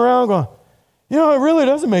I'm looking around going, it really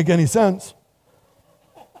doesn't make any sense.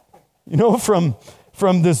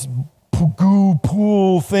 From this goo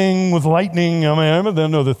pool thing with lightning, I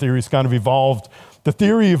know the theory's kind of evolved. The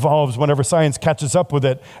theory evolves whenever science catches up with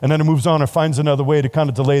it, and then it moves on and finds another way to kind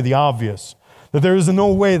of delay the obvious. That there is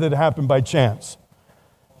no way that it happened by chance.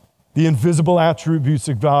 The invisible attributes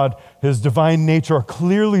of God, his divine nature, are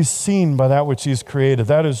clearly seen by that which he's created.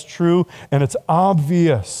 That is true, and it's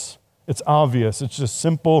obvious. It's obvious. It's just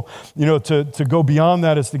simple. To go beyond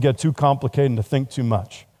that is to get too complicated and to think too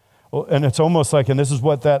much. And it's almost like, and this is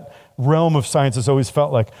what that realm of science has always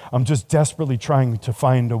felt like, I'm just desperately trying to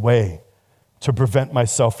find a way to prevent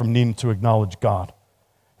myself from needing to acknowledge God.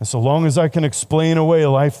 And so long as I can explain away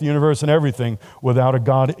life, the universe, and everything without a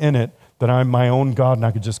God in it, then I'm my own God and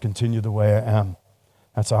I could just continue the way I am.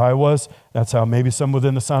 That's how I was. That's how maybe some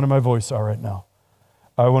within the sound of my voice are right now.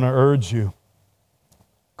 I want to urge you,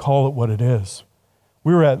 call it what it is.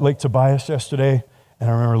 We were at Lake Tobias yesterday, and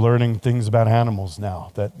I remember learning things about animals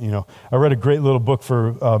now. I read a great little book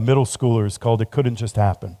for middle schoolers called It Couldn't Just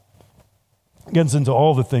Happen. It gets into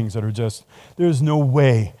all the things that are just, there's no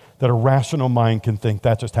way that a rational mind can think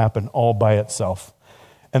that just happened all by itself.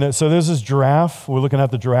 And so there's this giraffe. We're looking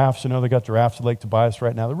at the giraffes. They got giraffes at Lake Tobias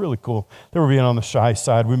right now. They're really cool. They were being on the shy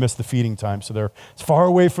side. We missed the feeding time, so they're as far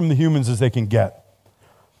away from the humans as they can get.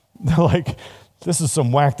 They're like, this is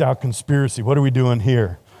some whacked out conspiracy. What are we doing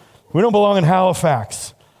here? We don't belong in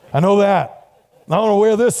Halifax. I know that. I don't know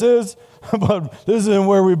where this is, but this isn't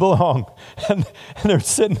where we belong. And they're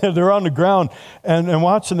sitting there, they're on the ground and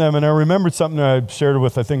watching them. And I remembered something I shared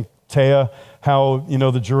with, I think, Taya, how,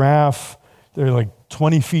 the giraffe, they're like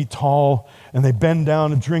 20 feet tall, and they bend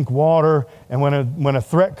down to drink water. And when a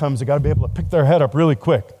threat comes, they got to be able to pick their head up really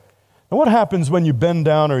quick. And what happens when you bend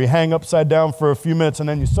down or you hang upside down for a few minutes and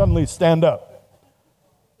then you suddenly stand up?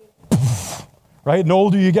 Right? And the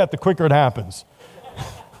older you get, the quicker it happens.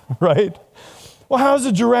 Right? Well, how's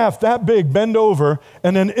a giraffe that big bend over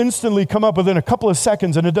and then instantly come up within a couple of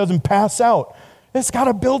seconds and it doesn't pass out? It's got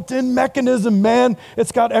a built-in mechanism, man.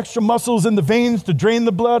 It's got extra muscles in the veins to drain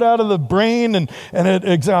the blood out of the brain, and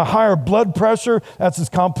it's a higher blood pressure. That's as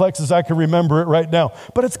complex as I can remember it right now.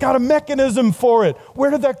 But it's got a mechanism for it.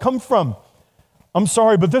 Where did that come from? I'm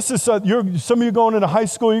sorry, but this is, some of you going into high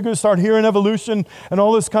school, you're going to start hearing evolution and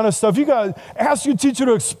all this kind of stuff. You got to ask your teacher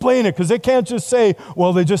to explain it, because they can't just say,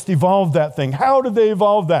 well, they just evolved that thing. How did they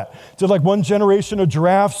evolve that? Did like one generation of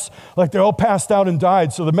giraffes, like they all passed out and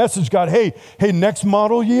died. So the message got, hey, next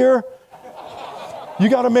model year, you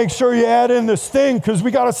got to make sure you add in this thing, because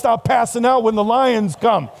we got to stop passing out when the lions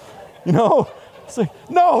come. It's like,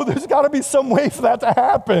 no, there's got to be some way for that to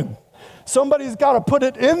happen. Somebody's got to put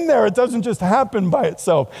it in there. It doesn't just happen by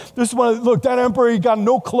itself. Look, that emperor, he got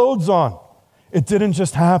no clothes on. It didn't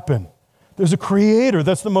just happen. There's a creator.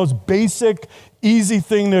 That's the most basic, easy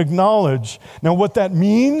thing to acknowledge. Now, what that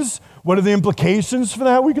means, what are the implications for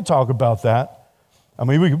that? We could talk about that. I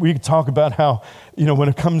mean, we could talk about how, when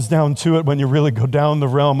it comes down to it, when you really go down the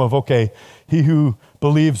realm of, okay, he who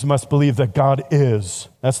believes must believe that God is.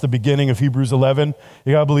 That's the beginning of Hebrews 11.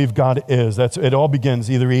 You got to believe God is. It all begins.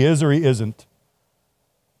 Either he is or he isn't.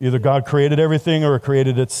 Either God created everything or it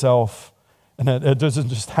created itself. And it doesn't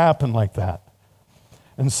just happen like that.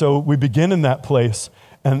 And so we begin in that place,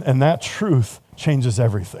 and that truth changes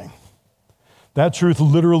everything. That truth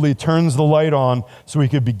literally turns the light on so we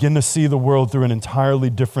could begin to see the world through an entirely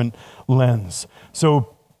different lens.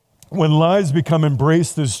 So when lies become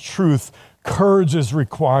embraced as truth, courage is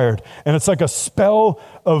required. And it's like a spell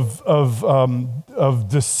of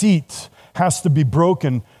deceit has to be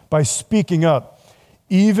broken by speaking up,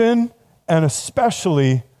 even and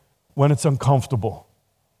especially when it's uncomfortable.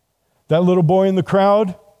 That little boy in the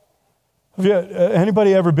crowd,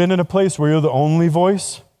 anybody ever been in a place where you're the only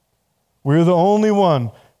voice? We're the only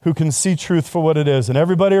one who can see truth for what it is. And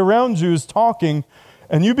everybody around you is talking,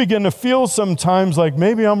 and you begin to feel sometimes like,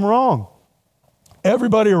 maybe I'm wrong.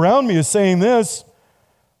 Everybody around me is saying this.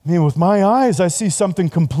 I mean, with my eyes, I see something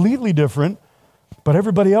completely different, but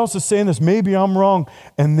everybody else is saying this. Maybe I'm wrong,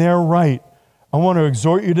 and they're right. I want to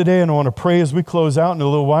exhort you today, and I want to pray as we close out in a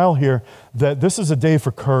little while here, that this is a day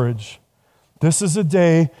for courage. This is a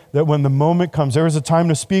day that when the moment comes, there is a time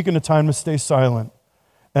to speak and a time to stay silent.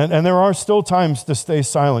 And there are still times to stay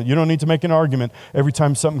silent. You don't need to make an argument every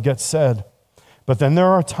time something gets said. But then there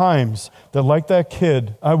are times that, like that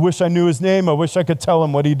kid, I wish I knew his name. I wish I could tell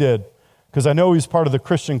him what he did. Because I know he's part of the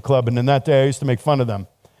Christian club, and in that day I used to make fun of them.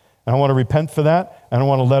 And I want to repent for that, and I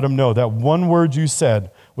want to let him know that one word you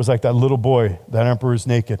said was like that little boy, that emperor's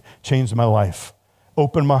naked, changed my life.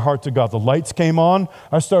 Opened my heart to God. The lights came on.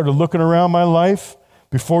 I started looking around my life.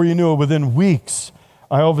 Before you knew it, within weeks,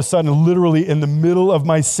 I all of a sudden, literally in the middle of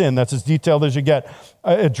my sin, that's as detailed as you get,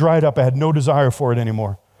 it dried up. I had no desire for it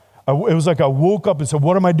anymore. It was like I woke up and said,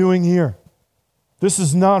 what am I doing here? This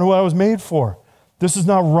is not who I was made for. This is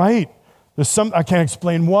not right. I can't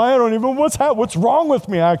explain why. I don't even, what's wrong with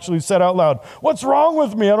me? I actually said out loud, what's wrong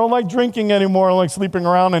with me? I don't like drinking anymore. I don't like sleeping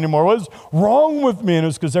around anymore. What is wrong with me? And it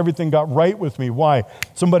was because everything got right with me. Why?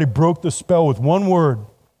 Somebody broke the spell with one word.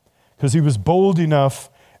 Because he was bold enough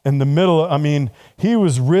in the middle. He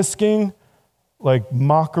was risking like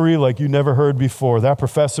mockery like you never heard before. That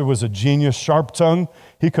professor was a genius, sharp tongue.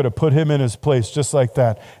 He could have put him in his place just like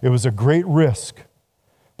that. It was a great risk.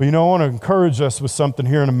 But I want to encourage us with something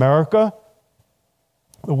here in America.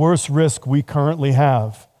 The worst risk we currently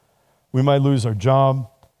have, we might lose our job,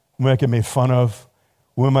 we might get made fun of,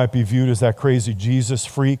 we might be viewed as that crazy Jesus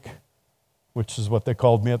freak, which is what they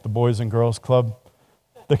called me at the Boys and Girls Club.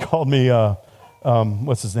 They called me,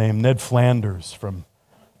 what's his name, Ned Flanders from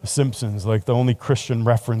The Simpsons, like the only Christian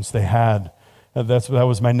reference they had. That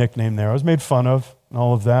was my nickname there. I was made fun of and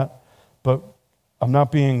all of that, but I'm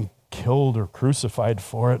not being killed or crucified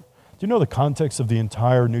for it. Do you know the context of the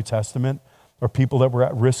entire New Testament are people that were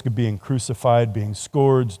at risk of being crucified, being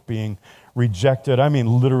scourged, being rejected,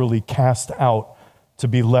 literally cast out to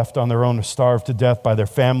be left on their own to starve to death by their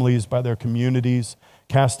families, by their communities.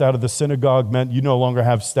 Cast out of the synagogue meant you no longer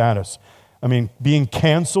have status. Being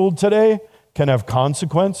canceled today can have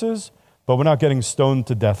consequences, but we're not getting stoned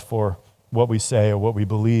to death for what we say or what we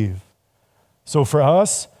believe. So for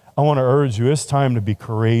us, I want to urge you, it's time to be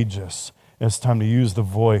courageous. It's time to use the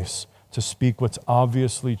voice to speak what's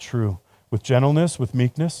obviously true with gentleness, with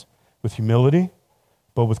meekness, with humility,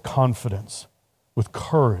 but with confidence, with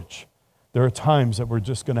courage. There are times that we're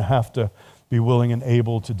just going to have to be willing and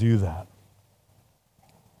able to do that.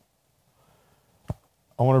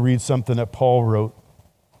 I want to read something that Paul wrote,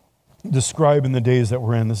 describing the days that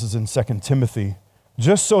we're in. This is in 2 Timothy,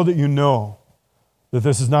 just so that you know that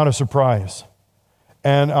this is not a surprise.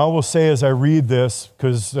 And I will say as I read this,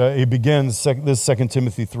 because it begins, this 2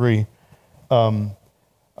 Timothy 3,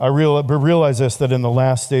 I realize this, that in the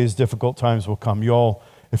last days, difficult times will come. You all,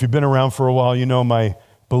 if you've been around for a while, you know my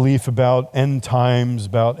belief about end times,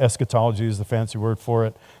 about eschatology is the fancy word for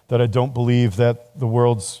it, that I don't believe that the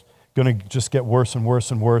world's going to just get worse and worse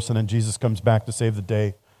and worse, and then Jesus comes back to save the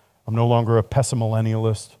day. I'm no longer a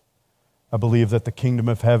pessimillennialist. I believe that the kingdom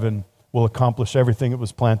of heaven will accomplish everything it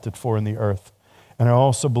was planted for in the earth. And I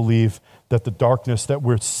also believe that the darkness that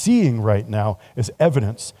we're seeing right now is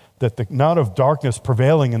evidence that not of darkness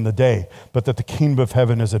prevailing in the day, but that the kingdom of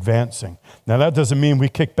heaven is advancing. Now that doesn't mean we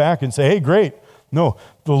kick back and say, hey, great. No,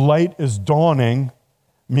 the light is dawning,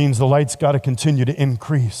 means the light's got to continue to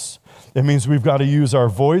increase. It means we've got to use our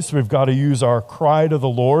voice. We've got to use our cry to the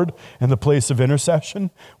Lord in the place of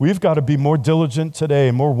intercession. We've got to be more diligent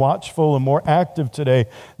today, more watchful and more active today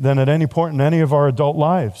than at any point in any of our adult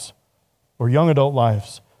lives or young adult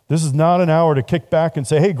lives. This is not an hour to kick back and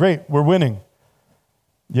say, hey, great, we're winning.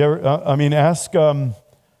 Yeah, ask,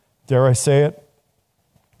 dare I say it?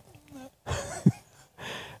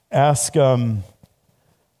 Ask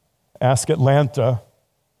Atlanta,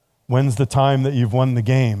 when's the time that you've won the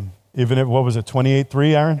game? Even if, what was it,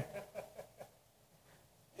 28-3, Aaron?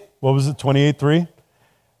 What was it, 28-3?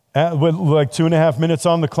 With like 2.5 minutes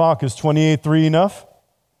on the clock, is 28-3 enough?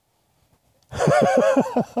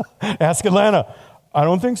 Ask Atlanta. I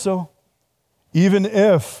don't think so. Even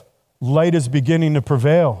if light is beginning to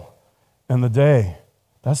prevail in the day,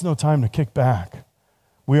 that's no time to kick back.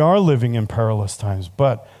 We are living in perilous times,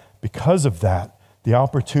 but because of that, the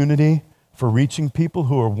opportunity for reaching people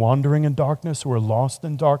who are wandering in darkness, who are lost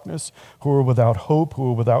in darkness, who are without hope,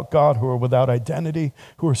 who are without God, who are without identity,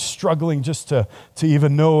 who are struggling just to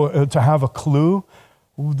even know, to have a clue.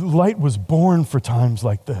 Light was born for times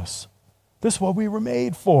like this. This is what we were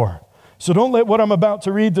made for. So don't let what I'm about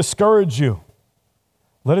to read discourage you.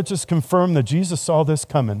 Let it just confirm that Jesus saw this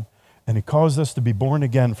coming and he caused us to be born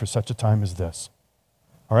again for such a time as this.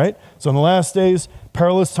 All right? So in the last days,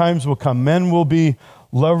 perilous times will come. Men will be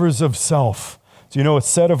lovers of self. So you know it's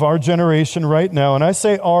said of our generation right now, and I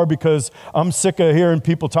say our because I'm sick of hearing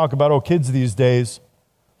people talk about, kids these days.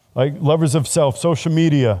 like lovers of self, social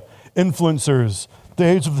media, influencers, the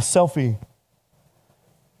age of the selfie.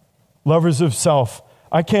 Lovers of self.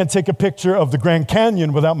 I can't take a picture of the Grand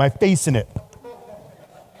Canyon without my face in it.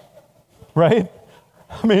 Right?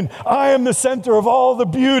 I mean, I am the center of all the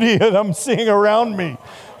beauty that I'm seeing around me.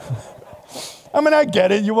 I mean, I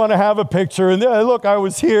get it. You want to have a picture, and look, I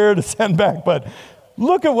was here to send back, but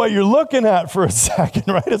look at what you're looking at for a second,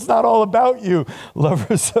 right? It's not all about you.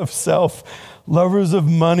 Lovers of self, lovers of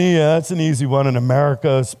money. Yeah, that's an easy one in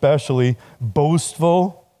America, especially.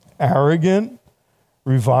 Boastful, arrogant,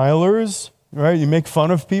 revilers, right? You make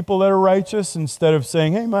fun of people that are righteous instead of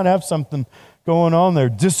saying, hey, you might have something going on there.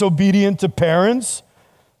 Disobedient to parents.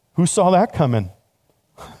 Who saw that coming?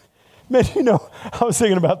 Man, I was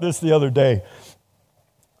thinking about this the other day.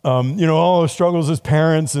 All the struggles as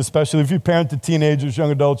parents, especially if you parent the teenagers,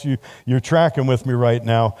 young adults, you're tracking with me right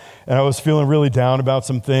now. And I was feeling really down about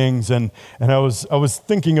some things, and I was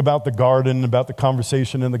thinking about the garden, about the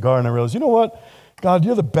conversation in the garden. I realized, you know what? God,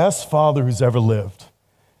 you're the best father who's ever lived.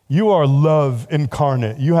 You are love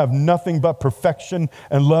incarnate. You have nothing but perfection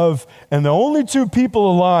and love. And the only two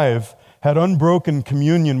people alive had unbroken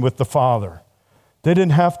communion with the Father. They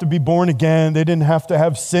didn't have to be born again. They didn't have to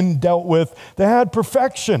have sin dealt with. They had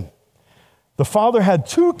perfection. The Father had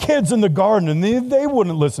two kids in the garden, and they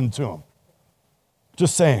wouldn't listen to him.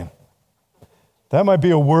 Just saying. That might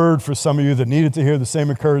be a word for some of you that needed to hear the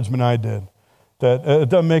same encouragement I did. That it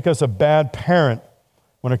doesn't make us a bad parent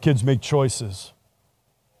when our kids make choices.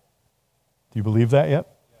 Do you believe that yet?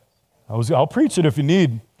 I'll preach it if you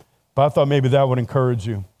need, but I thought maybe that would encourage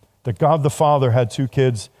you. That God the Father had two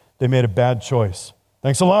kids. They made a bad choice.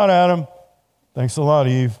 Thanks a lot, Adam. Thanks a lot,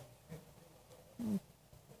 Eve.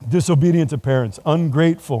 Disobedient to parents,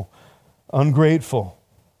 ungrateful,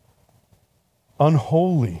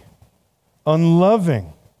 unholy,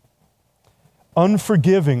 unloving,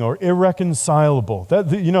 unforgiving, or irreconcilable.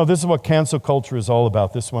 This is what cancel culture is all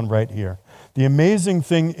about, this one right here. The amazing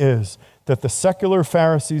thing is that the secular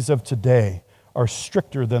Pharisees of today are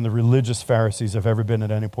stricter than the religious Pharisees have ever been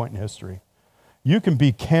at any point in history. You can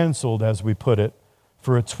be canceled, as we put it,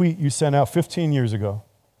 for a tweet you sent out 15 years ago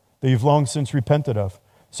that you've long since repented of.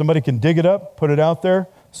 Somebody can dig it up, put it out there,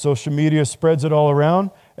 social media spreads it all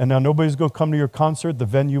around, and now nobody's going to come to your concert. The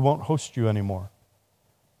venue won't host you anymore.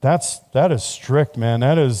 That is strict, man.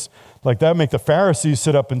 That make the Pharisees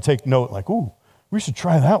sit up and take note, like, ooh, we should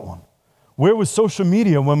try that one. Where was social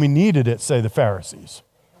media when we needed it, say the Pharisees?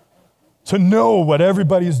 To know what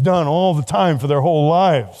everybody's done all the time for their whole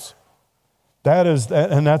lives.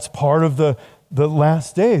 That's part of the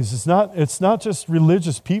last days. It's not just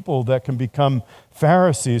religious people that can become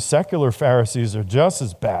Pharisees. Secular Pharisees are just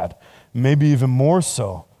as bad, maybe even more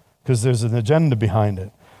so, because there's an agenda behind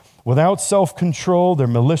it. Without self-control, they're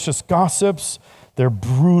malicious gossips, they're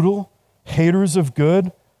brutal, haters of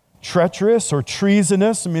good, treacherous or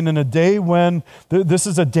treasonous. I mean, in a day when this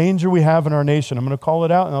is a danger we have in our nation. I'm going to call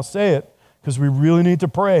it out and I'll say it because we really need to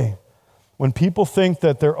pray. When people think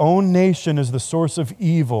that their own nation is the source of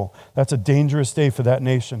evil, that's a dangerous day for that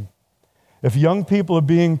nation. If young people are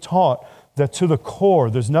being taught that to the core,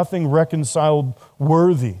 there's nothing reconciled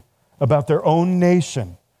worthy about their own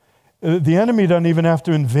nation, the enemy doesn't even have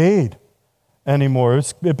to invade anymore.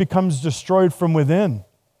 It becomes destroyed from within.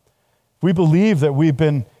 We believe that we've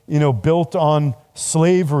been, built on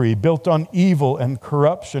slavery, built on evil and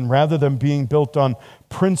corruption, rather than being built on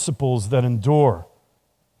principles that endure.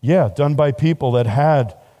 Yeah, done by people that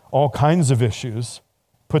had all kinds of issues,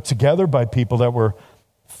 put together by people that were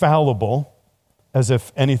fallible, as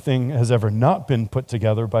if anything has ever not been put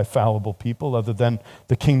together by fallible people other than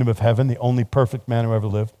the kingdom of heaven, the only perfect man who ever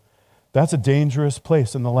lived. That's a dangerous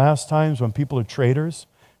place. In the last times when people are traitors,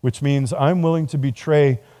 which means I'm willing to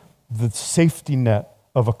betray the safety net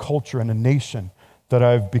of a culture and a nation that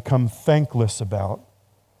I've become thankless about,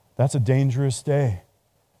 that's a dangerous day.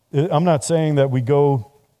 I'm not saying that we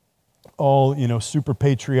go all, super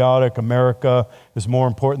patriotic, America is more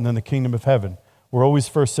important than the kingdom of heaven. We're always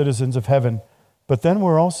first citizens of heaven, but then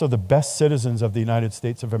we're also the best citizens of the United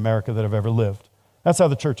States of America that have ever lived. That's how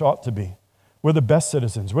the church ought to be. We're the best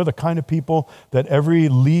citizens. We're the kind of people that every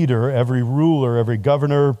leader, every ruler, every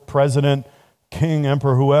governor, president, king,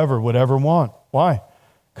 emperor, whoever would ever want. Why?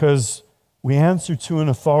 Because we answer to an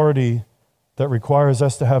authority that requires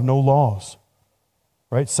us to have no laws.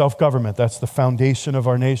 Right? Self-government, that's the foundation of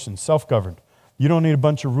our nation, self-governed. You don't need a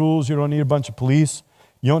bunch of rules. You don't need a bunch of police.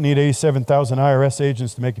 You don't need 87,000 IRS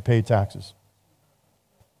agents to make you pay taxes.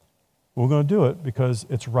 We're going to do it because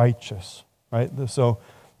it's righteous, right? So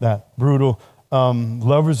that brutal,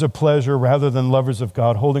 lovers of pleasure rather than lovers of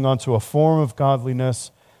God, holding on to a form of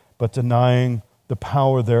godliness, but denying the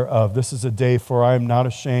power thereof. This is a day for I am not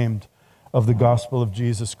ashamed of the gospel of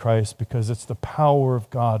Jesus Christ, because it's the power of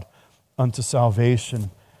God unto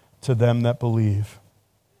salvation to them that believe.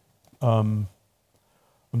 I'm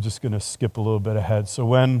just going to skip a little bit ahead. So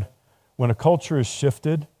when a culture is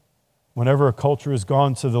shifted, whenever a culture has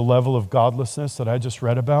gone to the level of godlessness that I just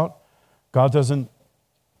read about, God doesn't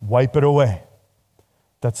wipe it away.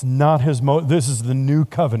 That's not his this is the new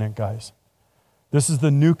covenant, guys. This is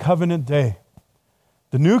the new covenant day.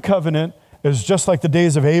 The new covenant is just like the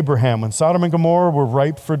days of Abraham. When Sodom and Gomorrah were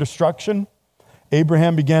ripe for destruction,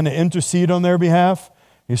 Abraham began to intercede on their behalf.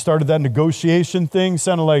 He started that negotiation thing,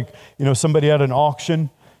 sounded like, somebody at an auction.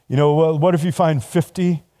 Well, what if you find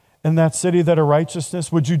 50 in that city that are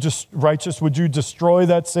righteous? Would you destroy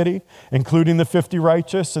that city, including the 50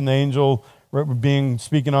 righteous? And the angel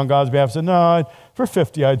speaking on God's behalf said, no, for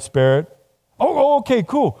 50 I'd spare it. Oh, okay,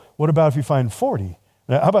 cool. What about if you find 40?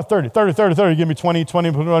 How about 30? 30, give me 20,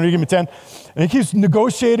 give me 10. And he keeps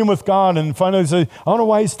negotiating with God, and finally he says, I don't know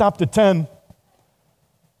why he stopped at 10.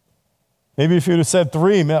 Maybe if he would have said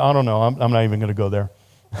 3, I don't know. I'm not even going to go there.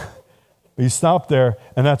 But he stopped there,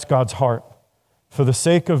 and that's God's heart. For the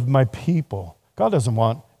sake of my people, God doesn't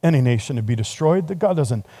want any nation to be destroyed. God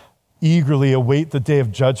doesn't eagerly await the day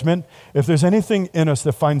of judgment. If there's anything in us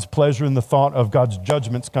that finds pleasure in the thought of God's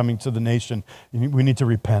judgments coming to the nation, we need to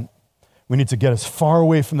repent. We need to get as far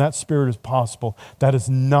away from that spirit as possible. That is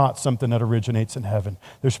not something that originates in heaven.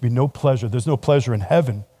 There should be no pleasure. There's no pleasure in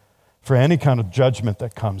heaven for any kind of judgment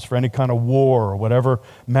that comes, for any kind of war or whatever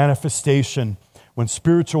manifestation. When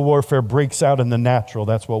spiritual warfare breaks out in the natural,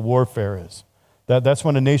 that's what warfare is. That's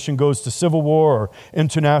when a nation goes to civil war or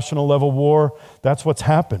international level war. That's what's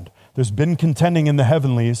happened. There's been contending in the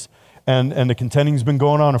heavenlies, and the contending's been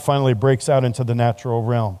going on, and finally it breaks out into the natural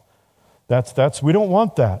realm. We don't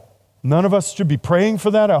want that. None of us should be praying for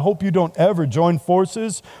that. I hope you don't ever join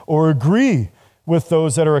forces or agree with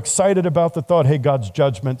those that are excited about the thought, hey, God's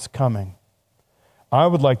judgment's coming. I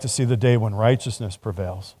would like to see the day when righteousness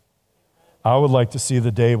prevails. I would like to see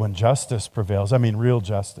the day when justice prevails. I mean, real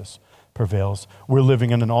justice prevails. We're living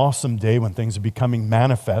in an awesome day when things are becoming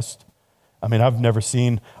manifest. I mean, I've never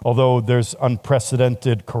seen, although there's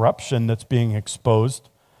unprecedented corruption that's being exposed,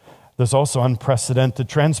 there's also unprecedented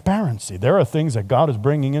transparency. There are things that God is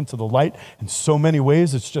bringing into the light in so many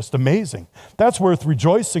ways, it's just amazing. That's worth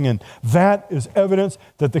rejoicing in. That is evidence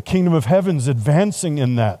that the kingdom of heaven is advancing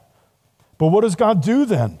in that. But what does God do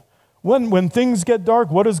then? When things get dark,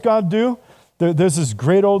 what does God do? There's this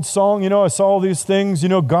great old song, I saw all these things,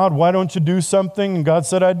 God, why don't you do something? And God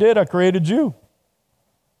said, I did, I created you.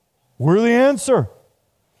 We're the answer.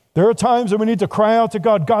 There are times that we need to cry out to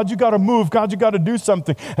God, God, you got to move, God, you got to do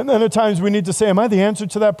something. And then there are times we need to say, am I the answer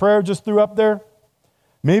to that prayer I just threw up there?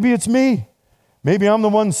 Maybe it's me. Maybe I'm the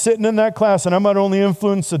one sitting in that class and I might only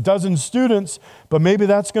influence a dozen students, but maybe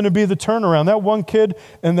that's going to be the turnaround. That one kid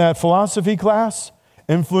in that philosophy class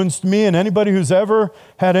influenced me, and anybody who's ever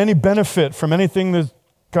had any benefit from anything that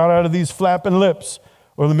got out of these flapping lips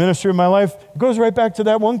or the ministry of my life, it goes right back to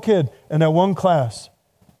that one kid and that one class.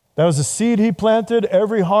 That was a seed he planted.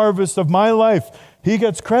 Every harvest of my life, he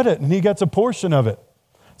gets credit and he gets a portion of it.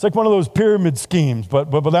 It's like one of those pyramid schemes,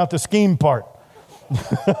 but without the scheme part.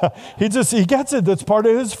 He gets it. That's part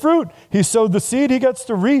of his fruit. He sowed the seed, he gets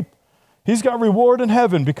to reap. He's got reward in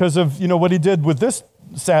heaven because of, what he did with this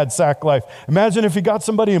sad sack life. Imagine if he got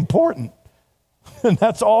somebody important. And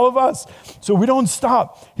that's all of us. So we don't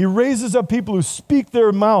stop. He raises up people who speak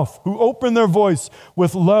their mouth, who open their voice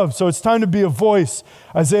with love. So it's time to be a voice.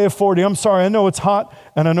 Isaiah 40. I'm sorry, I know it's hot,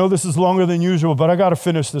 and I know this is longer than usual, but I got to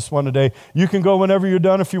finish this one today. You can go whenever you're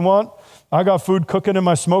done if you want. I got food cooking in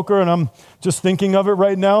my smoker, and I'm just thinking of it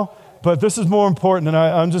right now. But this is more important, and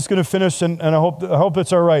I'm just going to finish, and I hope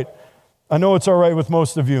it's all right. I know it's all right with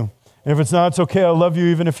most of you. And if it's not, it's okay. I love you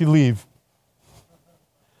even if you leave.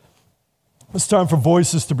 It's time for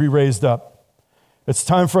voices to be raised up. It's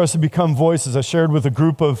time for us to become voices. I shared with a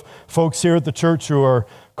group of folks here at the church who are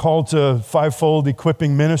called to fivefold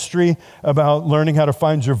equipping ministry about learning how to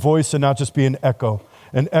find your voice and not just be an echo.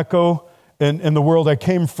 An echo in the world I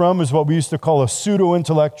came from is what we used to call a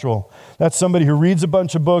pseudo-intellectual. That's somebody who reads a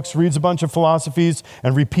bunch of books, reads a bunch of philosophies,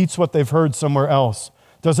 and repeats what they've heard somewhere else.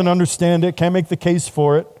 Doesn't understand it, can't make the case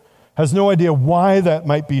for it, has no idea why that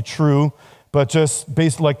might be true, but just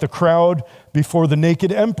based like the crowd before the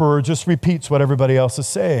naked emperor just repeats what everybody else is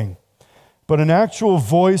saying. But an actual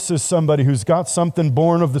voice is somebody who's got something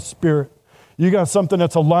born of the Spirit. You got something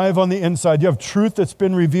that's alive on the inside. You have truth that's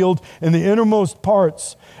been revealed in the innermost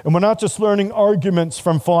parts. And we're not just learning arguments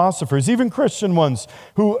from philosophers, even Christian ones,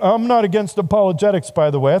 who, I'm not against apologetics,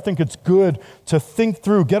 by the way. I think it's good to think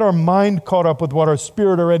through, get our mind caught up with what our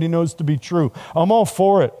spirit already knows to be true. I'm all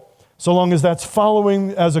for it, so long as that's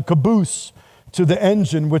following as a caboose to the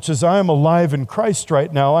engine, which is I am alive in Christ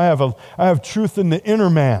right now. I have truth in the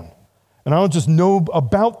inner man. And I don't just know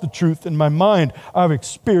about the truth in my mind. I've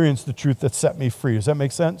experienced the truth that set me free. Does that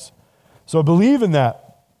make sense? So I believe in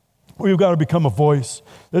that. We've got to become a voice.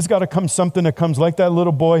 There's got to come something that comes like that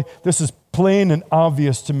little boy. This is plain and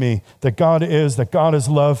obvious to me that God is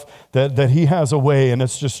love, that he has a way, and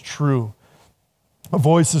it's just true. A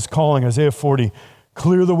voice is calling, Isaiah 40,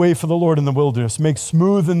 clear the way for the Lord in the wilderness. Make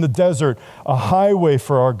smooth in the desert a highway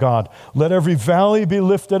for our God. Let every valley be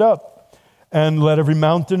lifted up, and let every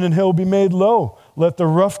mountain and hill be made low. Let the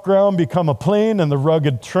rough ground become a plain and the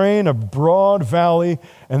rugged terrain a broad valley.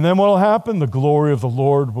 And then what will happen? The glory of the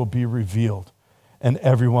Lord will be revealed, and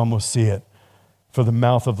everyone will see it, for the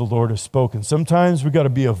mouth of the Lord has spoken. Sometimes we've got to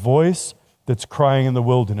be a voice that's crying in the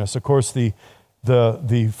wilderness. Of course, the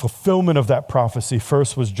fulfillment of that prophecy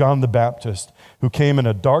first was John the Baptist, who came in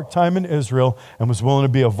a dark time in Israel and was willing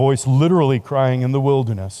to be a voice literally crying in the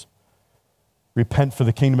wilderness. Repent, for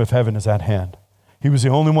the kingdom of heaven is at hand. He was the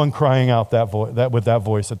only one crying out with that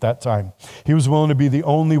voice at that time. He was willing to be the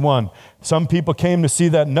only one. Some people came to see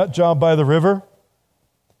that nut job by the river.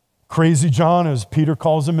 Crazy John, as Peter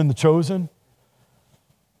calls him in The Chosen.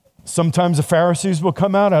 Sometimes the Pharisees will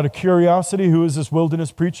come out of curiosity. Who is this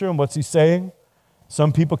wilderness preacher and what's he saying?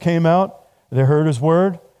 Some people came out, they heard his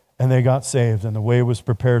word, and they got saved, and the way was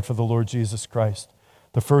prepared for the Lord Jesus Christ.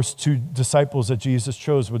 The first two disciples that Jesus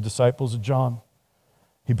chose were disciples of John.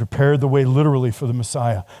 He prepared the way literally for the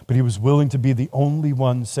Messiah, but he was willing to be the only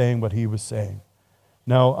one saying what he was saying.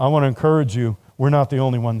 Now, I want to encourage you, we're not the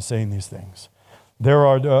only ones saying these things.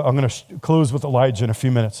 I'm going to close with Elijah in a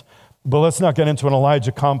few minutes, but let's not get into an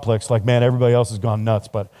Elijah complex like, man, everybody else has gone nuts,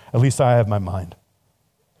 but at least I have my mind.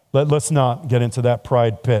 Let's not get into that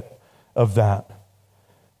pride pit of that.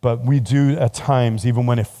 But we do at times, even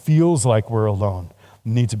when it feels like we're alone,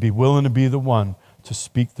 need to be willing to be the one to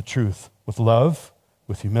speak the truth with love,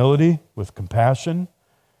 with humility, with compassion,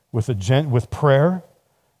 with prayer,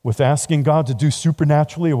 with asking God to do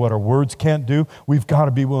supernaturally what our words can't do. We've got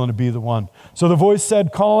to be willing to be the one. So the voice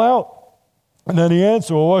said, call out. And then he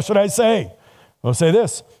answered, well, what should I say? I'll say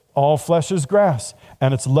this, all flesh is grass,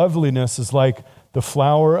 and its loveliness is like the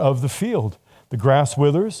flower of the field. The grass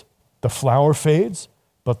withers, the flower fades,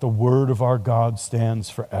 but the word of our God stands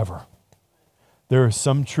forever. There is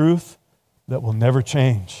some truth that will never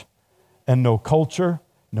change, and no culture,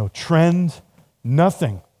 no trend,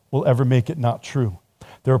 nothing will ever make it not true.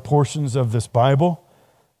 There are portions of this Bible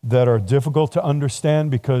that are difficult to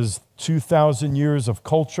understand because 2,000 years of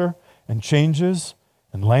culture and changes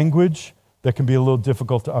and language that can be a little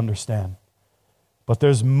difficult to understand. But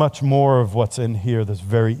there's much more of what's in here that's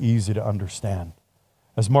very easy to understand.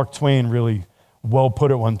 As Mark Twain really well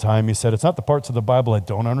put it one time, he said, it's not the parts of the Bible I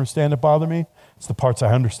don't understand that bother me, it's the parts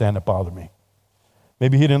I understand that bother me.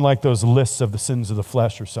 Maybe he didn't like those lists of the sins of the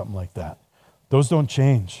flesh or something like that. Those don't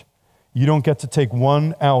change. You don't get to take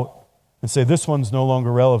one out and say, this one's no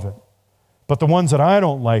longer relevant. But the ones that I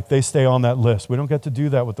don't like, they stay on that list. We don't get to do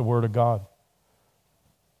that with the Word of God.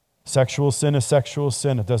 Sexual sin is sexual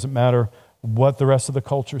sin. It doesn't matter what the rest of the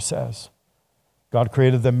culture says. God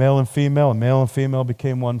created them male and female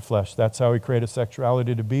became one flesh. That's how he created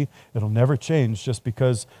sexuality to be. It'll never change just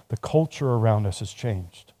because the culture around us has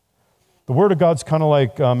changed. The Word of God's kind of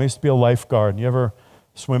like, I used to be a lifeguard. You ever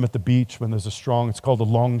swim at the beach when there's it's called a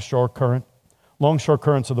longshore current? Longshore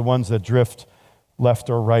currents are the ones that drift left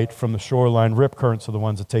or right from the shoreline. Rip currents are the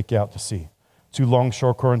ones that take you out to sea. Two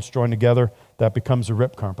longshore currents join together, that becomes a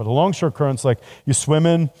rip current. But a longshore current's like you swim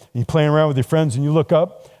in, and you're playing around with your friends, and you look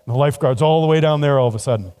up, and the lifeguard's all the way down there all of a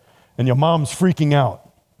sudden. And your mom's freaking out.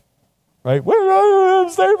 Right?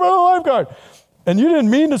 Stay in front of the lifeguard. And you didn't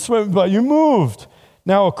mean to swim, but you moved.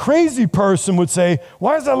 Now, a crazy person would say,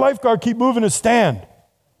 why does that lifeguard keep moving his stand?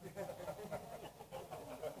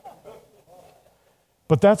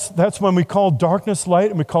 But that's when we call darkness light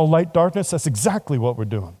and we call light darkness. That's exactly what we're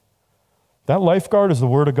doing. That lifeguard is the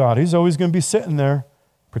Word of God. He's always going to be sitting there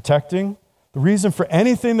protecting. The reason for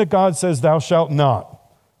anything that God says, thou shalt not,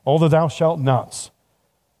 all the thou shalt nots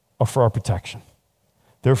are for our protection.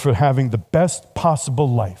 They're for having the best possible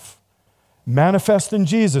life. Manifest in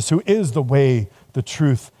Jesus, who is the way, the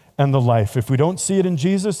truth, and the life. If we don't see it in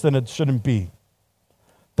Jesus, then it shouldn't be.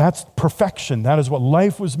 That's perfection. That is what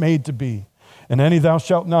life was made to be. And any thou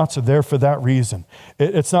shalt nots are there for that reason.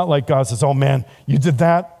 It's not like God says, oh man, you did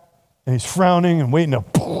that, and he's frowning and waiting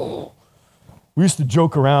to... We used to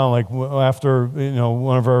joke around, like after,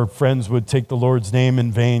 one of our friends would take the Lord's name in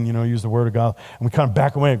vain, use the word of God, and we kind of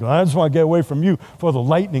back away and go, I just want to get away from you before the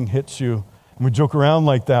lightning hits you. And we joke around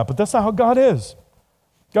like that, but that's not how God is.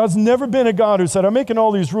 God's never been a God who said, I'm making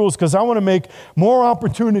all these rules because I want to make more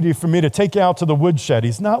opportunity for me to take you out to the woodshed.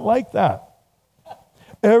 He's not like that.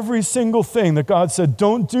 Every single thing that God said,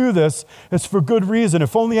 don't do this, it's for good reason.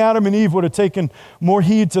 If only Adam and Eve would have taken more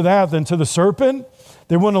heed to that than to the serpent,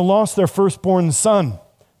 they wouldn't have lost their firstborn son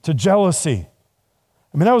to jealousy.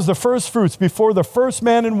 I mean, that was the first fruits before the first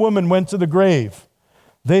man and woman went to the grave.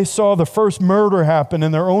 They saw the first murder happen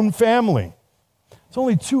in their own family. There's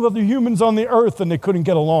only 2 other humans on the earth and they couldn't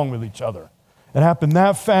get along with each other. It happened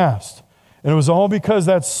that fast. And it was all because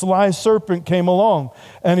that sly serpent came along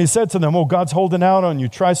and he said to them, oh, God's holding out on you.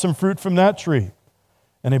 Try some fruit from that tree.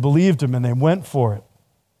 And they believed him and they went for it.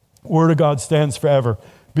 Word of God stands forever.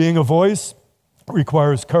 Being a voice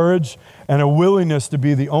requires courage and a willingness to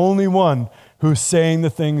be the only one who's saying the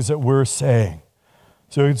things that we're saying.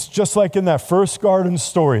 So it's just like in that first garden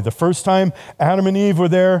story. The first time Adam and Eve were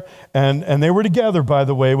there, and they were together, by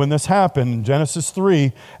the way, when this happened in Genesis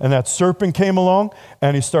 3, and that serpent came along,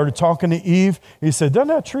 and he started talking to Eve. He said, doesn't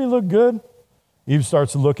that tree look good? Eve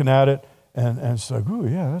starts looking at it, and she's like, ooh,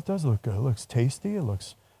 yeah, that does look good. It looks tasty. It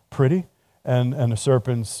looks pretty. And the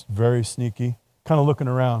serpent's very sneaky, kind of looking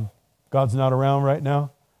around. God's not around right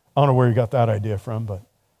now. I don't know where you got that idea from, but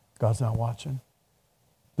God's not watching.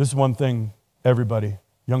 This is one thing, everybody,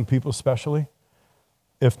 young people especially,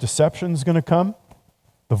 if deception's going to come,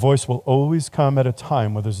 the voice will always come at a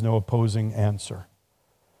time where there's no opposing answer.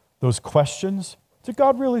 Those questions, did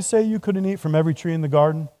God really say you couldn't eat from every tree in the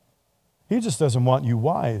garden? He just doesn't want you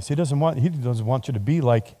wise. He doesn't want you to be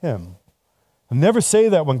like him. And never say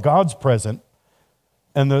that when God's present.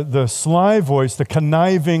 And the sly voice, the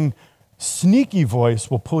conniving, sneaky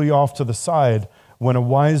voice will pull you off to the side when a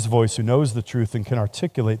wise voice who knows the truth and can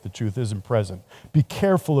articulate the truth isn't present. Be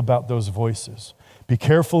careful about those voices. Be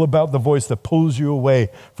careful about the voice that pulls you away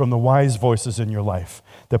from the wise voices in your life,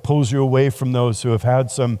 that pulls you away from those who have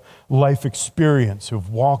had some life experience, who have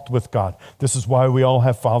walked with God. This is why we all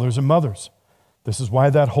have fathers and mothers. This is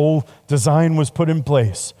why that whole design was put in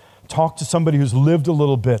place. Talk to somebody who's lived a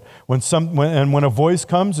little bit. When a voice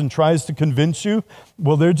comes and tries to convince you,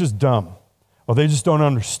 well, they're just dumb, or they just don't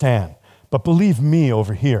understand. But believe me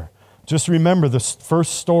over here. Just remember this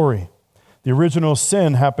first story. The original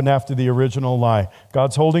sin happened after the original lie.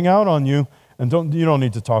 God's holding out on you, and you don't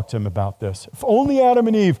need to talk to him about this. If only Adam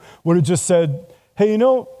and Eve would have just said, hey, I'm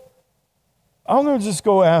going to just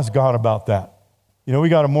go ask God about that. We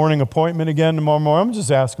got a morning appointment again tomorrow morning. I'm going to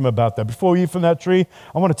just ask him about that. Before we eat from that tree,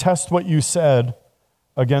 I want to test what you said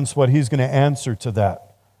against what he's going to answer to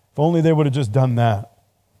that. If only they would have just done that.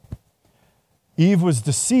 Eve was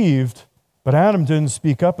deceived, but Adam didn't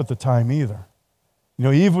speak up at the time either.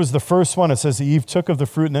 Eve was the first one. It says that Eve took of the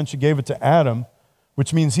fruit and then she gave it to Adam,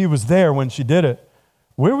 which means he was there when she did it.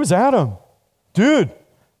 Where was Adam? Dude,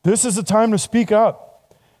 this is a time to speak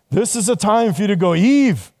up. This is a time for you to go,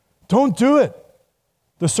 Eve, don't do it.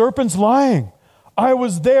 The serpent's lying. I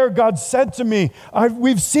was there. God said to me,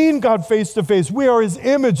 we've seen God face to face. We are his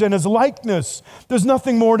image and his likeness. There's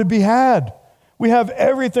nothing more to be had. We have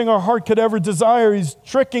everything our heart could ever desire. He's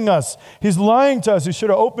tricking us. He's lying to us. He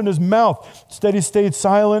should have opened his mouth. Instead, he stayed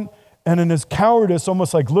silent and in his cowardice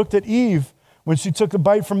almost like looked at Eve when she took a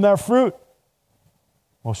bite from that fruit.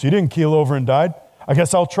 Well, she didn't keel over and died. I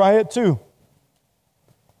guess I'll try it too.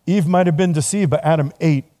 Eve might have been deceived, but Adam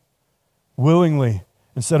ate willingly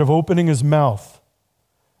instead of opening his mouth.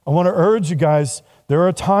 I want to urge you guys, there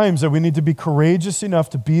are times that we need to be courageous enough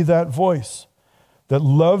to be that voice that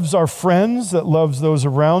loves our friends, that loves those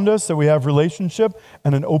around us, that we have relationship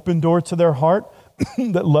and an open door to their heart,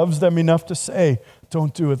 that loves them enough to say,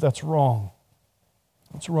 don't do it, that's wrong.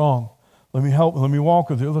 That's wrong. Let me help, let me walk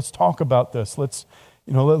with you. Let's talk about this. Let's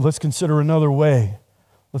consider another way.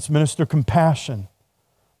 Let's minister compassion.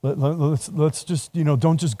 Let's just,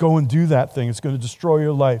 don't just go and do that thing. It's going to destroy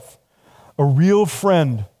your life. A real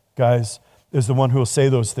friend, guys, is the one who will say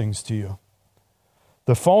those things to you.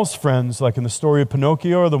 The false friends, like in the story of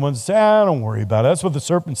Pinocchio, are the ones that say, don't worry about it. That's what the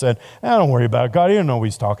serpent said. Don't worry about it. God, he didn't know what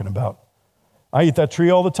he's talking about. I eat that tree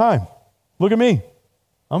all the time. Look at me.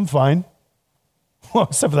 I'm fine. Well,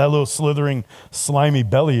 except for that little slithering, slimy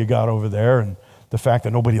belly you got over there and the fact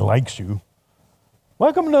that nobody likes you.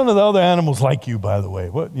 Why come none of the other animals like you, by the way?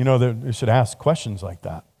 They should ask questions like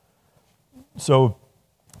that. So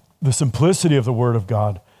the simplicity of the Word of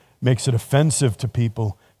God makes it offensive to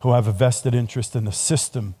people who have a vested interest in the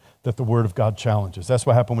system that the Word of God challenges. That's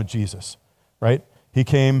what happened with Jesus, right? He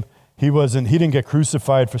came, he didn't get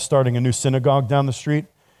crucified for starting a new synagogue down the street.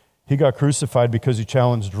 He got crucified because he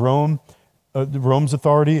challenged Rome's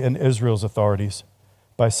authority and Israel's authorities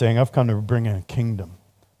by saying, I've come to bring in a kingdom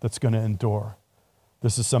that's going to endure.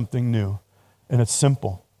 This is something new. And it's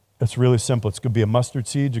simple. It's really simple. It's going to be a mustard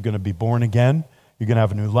seed. You're going to be born again. You're going to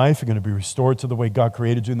have a new life. You're going to be restored to the way God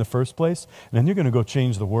created you in the first place. And then you're going to go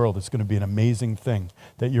change the world. It's going to be an amazing thing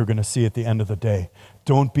that you're going to see at the end of the day.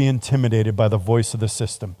 Don't be intimidated by the voice of the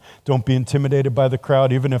system. Don't be intimidated by the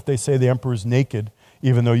crowd, even if they say the emperor's naked,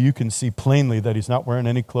 even though you can see plainly that he's not wearing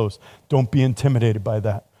any clothes. Don't be intimidated by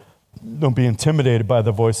that. Don't be intimidated by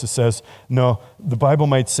the voice that says, no, the Bible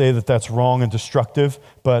might say that that's wrong and destructive,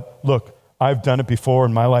 but look, I've done it before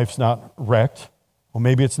and my life's not wrecked. Well,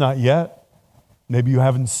 maybe it's not yet. Maybe you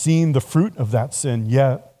haven't seen the fruit of that sin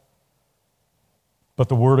yet. But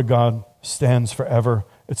the Word of God stands forever.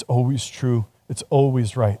 It's always true. It's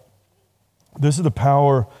always right. This is the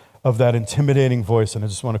power of that intimidating voice. And I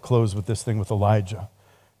just want to close with this thing with Elijah.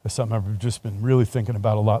 It's something I've just been really thinking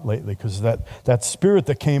about a lot lately, because that spirit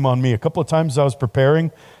that came on me. A couple of times I was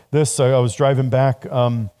preparing this. I was driving back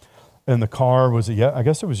in the car. I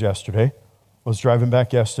guess it was yesterday. I was driving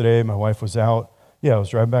back yesterday. My wife was out. Yeah, I was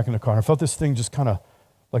driving back in the car. I felt this thing just kind of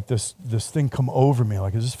like this thing come over me.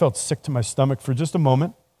 Like I just felt sick to my stomach for just a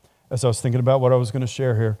moment as I was thinking about what I was going to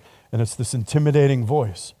share here. And it's this intimidating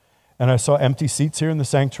voice. And I saw empty seats here in the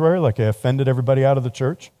sanctuary, like I offended everybody out of the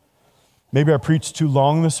church. Maybe I preached too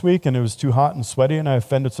long this week and it was too hot and sweaty and I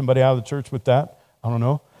offended somebody out of the church with that. I don't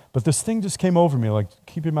know. But this thing just came over me, like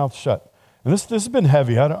keep your mouth shut. And this has been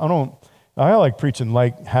heavy. I like preaching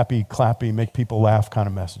light, happy, clappy, make people laugh kind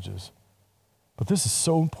of messages. But this is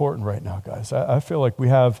so important right now, guys. I feel like we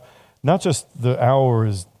have, not just the hour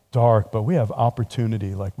is dark, but we have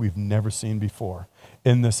opportunity like we've never seen before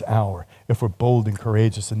in this hour if we're bold and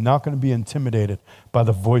courageous and not going to be intimidated by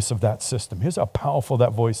the voice of that system. Here's how powerful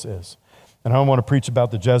that voice is. And I don't want to preach about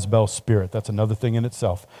the Jezebel spirit. That's another thing in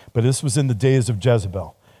itself. But this was in the days of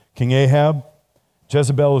Jezebel. King Ahab,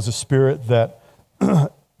 Jezebel is a spirit that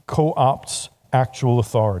co-opts actual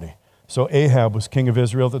authority. So Ahab was king of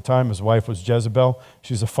Israel at the time. His wife was Jezebel.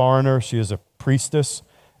 She's a foreigner. She is a priestess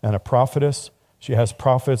and a prophetess. She has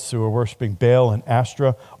prophets who are worshiping Baal and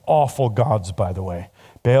Ashtoreth. Awful gods, by the way.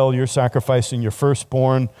 Baal, you're sacrificing your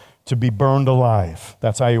firstborn to be burned alive.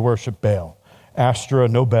 That's how you worship Baal.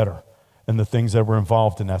 Ashtoreth, no better. And the things that were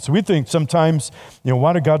involved in that. So we think sometimes,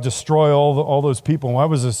 why did God destroy all those people? Why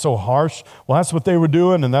was it so harsh? Well, that's what they were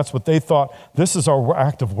doing, and that's what they thought. This is our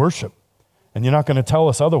act of worship. And you're not going to tell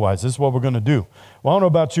us otherwise. This is what we're going to do. Well, I don't know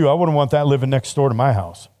about you. I wouldn't want that living next door to my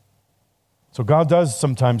house. So God does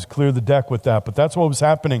sometimes clear the deck with that. But that's what was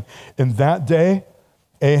happening. In that day,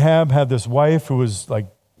 Ahab had this wife who was like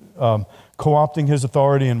co-opting his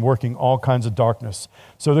authority and working all kinds of darkness.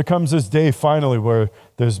 So there comes this day finally where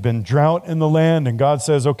there's been drought in the land. And God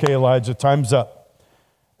says, okay, Elijah, time's up.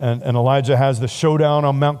 And Elijah has the showdown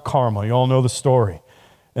on Mount Carmel. You all know the story.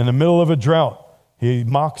 In the middle of a drought, he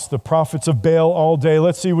mocks the prophets of Baal all day.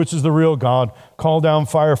 Let's see which is the real God. Call down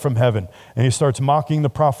fire from heaven. And he starts mocking the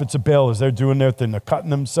prophets of Baal as they're doing their thing. They're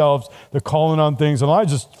cutting themselves. They're calling on things. And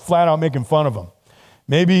Elijah's flat out making fun of them.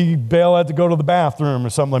 Maybe Baal had to go to the bathroom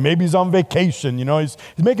or something. Maybe he's on vacation. He's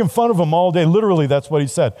making fun of them all day. Literally, that's what he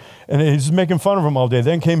said. And he's making fun of them all day.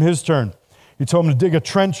 Then came his turn. He told him to dig a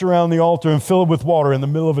trench around the altar and fill it with water in the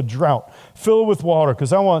middle of a drought. Fill it with water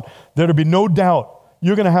because I want there to be no doubt.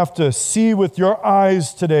 You're going to have to see with your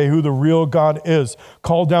eyes today who the real God is.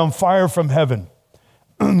 Call down fire from heaven.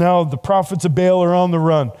 Now the prophets of Baal are on the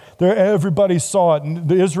run. Everybody saw it.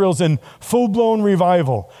 And Israel's in full-blown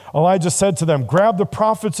revival. Elijah said to them, grab the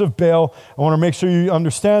prophets of Baal. I want to make sure you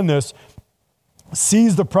understand this.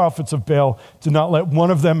 Seize the prophets of Baal. Do not let one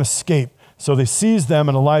of them escape. So they seized them,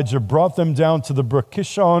 and Elijah brought them down to the brook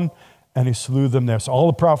Kishon, and he slew them there. So all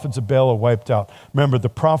the prophets of Baal are wiped out. Remember, the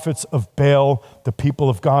prophets of Baal, the people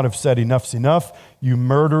of God have said, enough's enough. You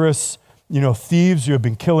murderous, thieves, you have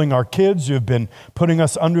been killing our kids. You have been putting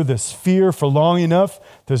us under this fear for long enough,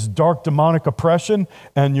 this dark demonic oppression,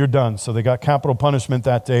 and you're done. So they got capital punishment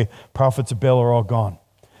that day. Prophets of Baal are all gone.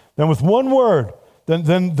 Then with one word, then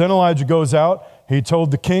Elijah goes out. He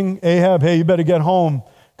told the king, Ahab, hey, you better get home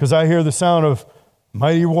because I hear the sound of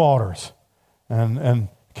mighty waters. And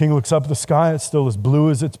King looks up at the sky. It's still as blue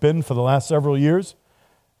as it's been for the last several years.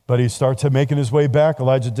 But he starts making his way back.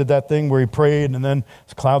 Elijah did that thing where he prayed, and then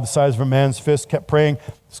this cloud the size of a man's fist, kept praying.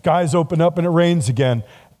 Skies open up and it rains again.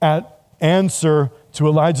 At answer to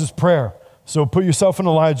Elijah's prayer. So put yourself in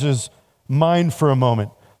Elijah's mind for a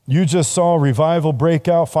moment. You just saw revival break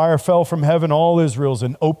out. Fire fell from heaven. All Israel's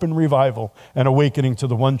in open revival and awakening to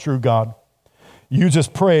the one true God. You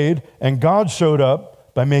just prayed, and God showed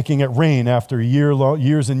up by making it rain after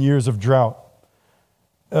years and years of drought.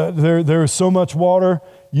 There is so much water,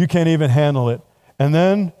 you can't even handle it. And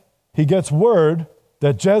then he gets word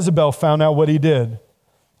that Jezebel found out what he did.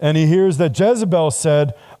 And he hears that Jezebel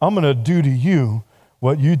said, I'm going to do to you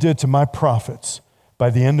what you did to my prophets by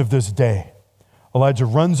the end of this day. Elijah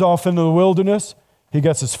runs off into the wilderness. He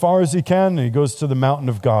gets as far as he can, and he goes to the mountain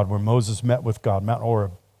of God where Moses met with God, Mount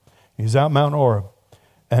Horeb. He's out Mount Horeb,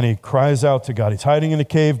 and he cries out to God. He's hiding in a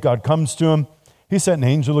cave. God comes to him. He sent an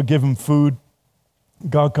angel to give him food.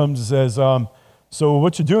 God comes and says, so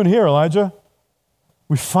what you doing here, Elijah?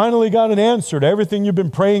 We finally got an answer to everything you've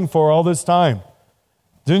been praying for all this time.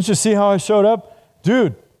 Didn't you see how I showed up?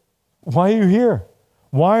 Dude, why are you here?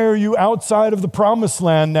 Why are you outside of the promised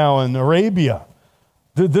land now in Arabia?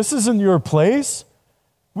 This isn't your place.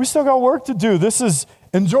 We still got work to do. This is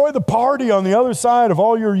enjoy the party on the other side of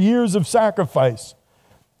all your years of sacrifice.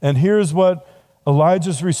 And here's what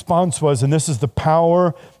Elijah's response was, and this is the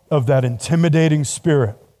power of that intimidating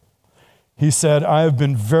spirit. He said, I have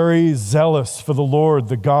been very zealous for the Lord,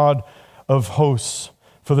 the God of hosts.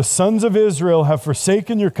 For the sons of Israel have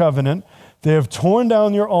forsaken your covenant. They have torn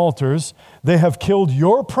down your altars. They have killed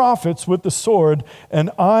your prophets with the sword, and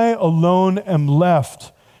I alone am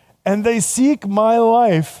left. And they seek my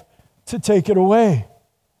life to take it away.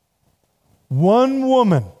 One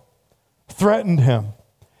woman threatened him,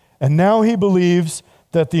 and now he believes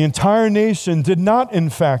that the entire nation did not, in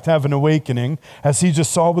fact, have an awakening, as he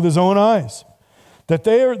just saw with his own eyes. That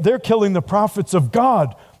they're killing the prophets of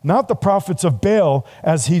God, not the prophets of Baal,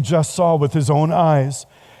 as he just saw with his own eyes.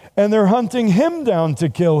 And they're hunting him down to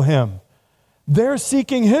kill him. They're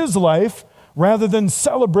seeking his life rather than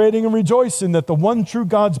celebrating and rejoicing that the one true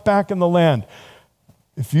God's back in the land.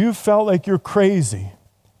 If you felt like you're crazy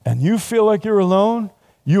and you feel like you're alone,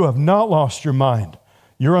 you have not lost your mind.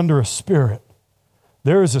 You're under a spirit.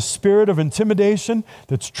 There is a spirit of intimidation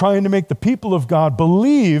that's trying to make the people of God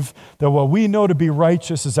believe that what we know to be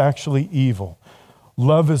righteous is actually evil.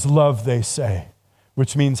 Love is love, they say,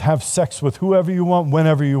 which means have sex with whoever you want,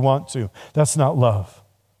 whenever you want to. That's not love.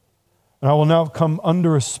 And I will now come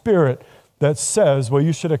under a spirit that says, well,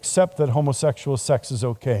 you should accept that homosexual sex is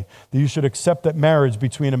okay, that you should accept that marriage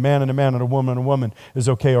between a man and a woman is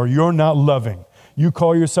okay, or you're not loving. You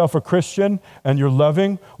call yourself a Christian and you're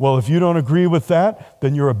loving. Well, if you don't agree with that,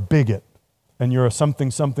 then you're a bigot and you're a something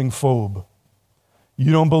phobe.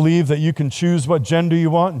 You don't believe that you can choose what gender you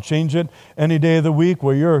want and change it any day of the week.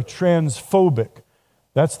 Well, you're transphobic.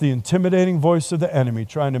 That's the intimidating voice of the enemy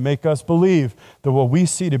trying to make us believe that what we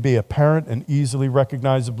see to be apparent and easily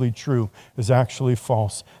recognizably true is actually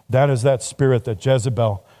false. That is that spirit that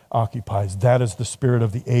Jezebel occupies. That is the spirit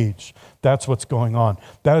of the age. That's what's going on.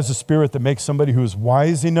 That is the spirit that makes somebody who is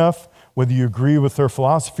wise enough, whether you agree with their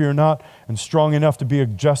philosophy or not, and strong enough to be a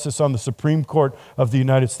justice on the Supreme Court of the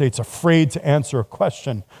United States, afraid to answer a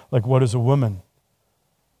question like, what is a woman?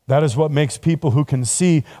 That is what makes people who can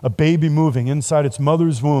see a baby moving inside its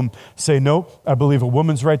mother's womb say, nope, I believe a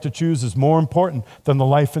woman's right to choose is more important than the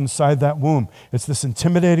life inside that womb. It's this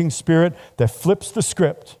intimidating spirit that flips the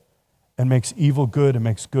script and makes evil good and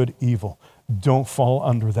makes good evil. Don't fall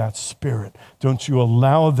under that spirit. Don't you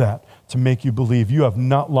allow that to make you believe you have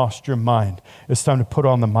not lost your mind. It's time to put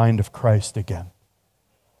on the mind of Christ again.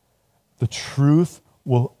 The truth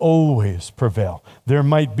will always prevail.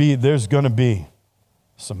 There's going to be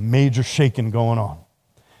some major shaking going on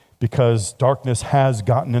because darkness has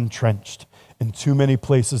gotten entrenched in too many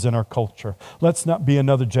places in our culture. Let's not be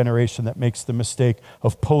another generation that makes the mistake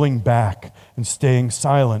of pulling back and staying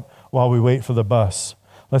silent while we wait for the bus.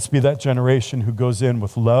 Let's be that generation who goes in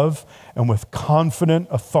with love and with confident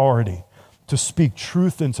authority to speak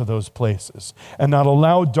truth into those places and not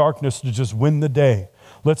allow darkness to just win the day.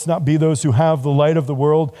 Let's not be those who have the light of the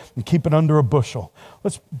world and keep it under a bushel.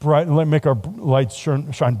 Let's make our lights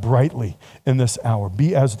shine brightly in this hour.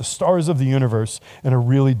 Be as the stars of the universe in a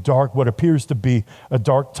really dark, what appears to be a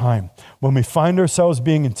dark time. When we find ourselves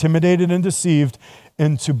being intimidated and deceived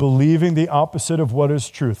into believing the opposite of what is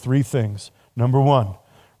true, three things. Number one,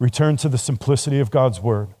 return to the simplicity of God's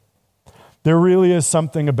word. There really is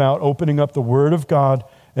something about opening up the word of God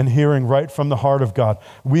and hearing right from the heart of God.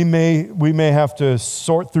 We may have to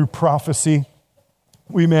sort through prophecy.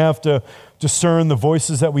 We may have to discern the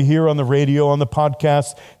voices that we hear on the radio, on the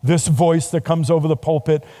podcast, this voice that comes over the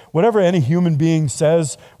pulpit. Whatever any human being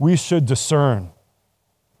says, we should discern.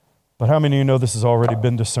 But how many of you know this has already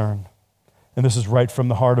been discerned? And this is right from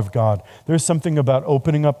the heart of God. There's something about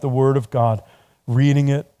opening up the word of God, reading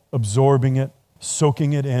it, absorbing it,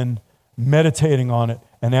 soaking it in, meditating on it,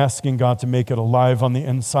 and asking God to make it alive on the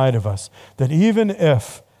inside of us. That even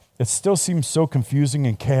if it still seems so confusing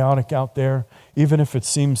and chaotic out there, even if it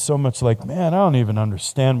seems so much like, man, I don't even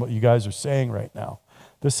understand what you guys are saying right now,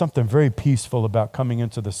 there's something very peaceful about coming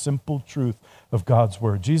into the simple truth of God's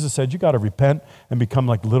word. Jesus said, you got to repent and become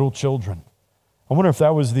like little children. I wonder if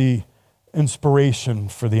that was the inspiration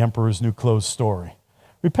for the Emperor's New Clothes story.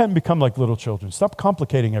 Repent and become like little children. Stop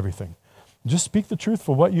complicating everything. Just speak the truth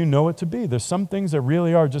for what you know it to be. There's some things that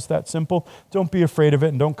really are just that simple. Don't be afraid of it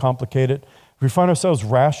and don't complicate it. If we find ourselves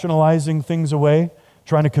rationalizing things away,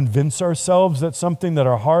 trying to convince ourselves that something that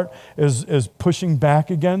our heart is pushing back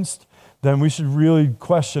against, then we should really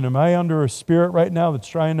question, am I under a spirit right now that's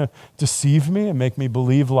trying to deceive me and make me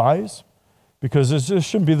believe lies? Because there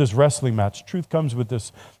shouldn't be this wrestling match. Truth comes with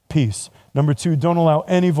this peace. Number 2, don't allow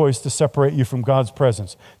any voice to separate you from God's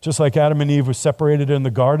presence. Just like Adam and Eve were separated in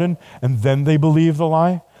the garden and then they believed the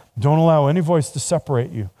lie, don't allow any voice to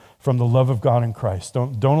separate you from the love of God in Christ.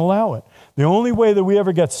 Don't allow it. The only way that we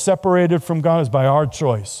ever get separated from God is by our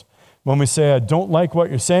choice. When we say, I don't like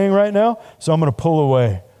what you're saying right now, so I'm going to pull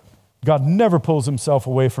away. God never pulls himself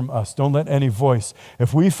away from us. Don't let any voice.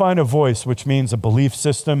 If we find a voice, which means a belief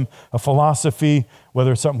system, a philosophy,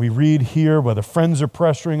 whether it's something we read here, whether friends are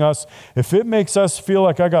pressuring us, if it makes us feel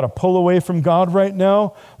like I got to pull away from God right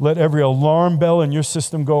now, let every alarm bell in your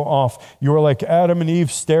system go off. You are like Adam and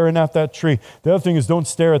Eve staring at that tree. The other thing is don't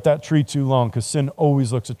stare at that tree too long because sin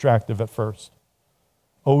always looks attractive at first.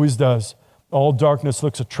 Always does. All darkness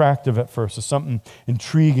looks attractive at first. There's something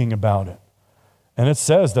intriguing about it. And it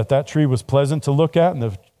says that tree was pleasant to look at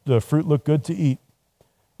and the fruit looked good to eat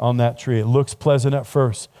on that tree. It looks pleasant at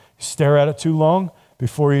first. You stare at it too long,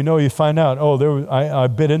 before you know, you find out, I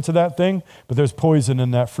bit into that thing, but there's poison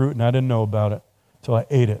in that fruit and I didn't know about it until I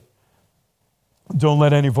ate it. Don't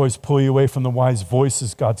let any voice pull you away from the wise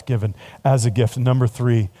voices God's given as a gift. Number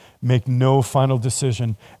 3, make no final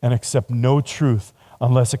decision and accept no truth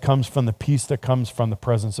unless it comes from the peace that comes from the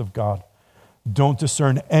presence of God. Don't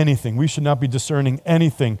discern anything. We should not be discerning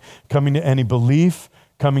anything coming to any belief,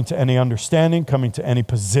 coming to any understanding, coming to any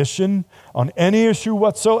position on any issue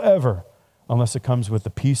whatsoever, unless it comes with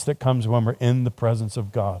the peace that comes when we're in the presence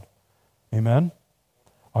of God. Amen?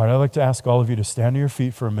 All right, I'd like to ask all of you to stand to your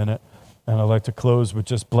feet for a minute, and I'd like to close with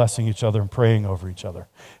just blessing each other and praying over each other.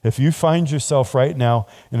 If you find yourself right now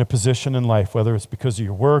in a position in life, whether it's because of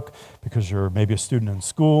your work, because you're maybe a student in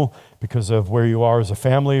school, because of where you are as a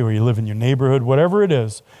family, or you live in your neighborhood, whatever it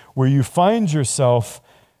is, where you find yourself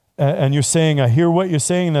and you're saying, I hear what you're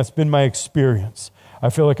saying, and that's been my experience.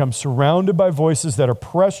 I feel like I'm surrounded by voices that are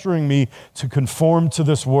pressuring me to conform to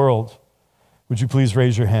this world. Would you please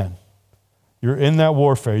raise your hand? You're in that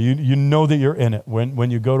warfare. You know that you're in it.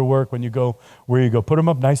 When you go to work, when you go where you go, put them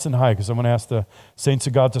up nice and high because I'm going to ask the saints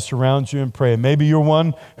of God to surround you and pray. Maybe you're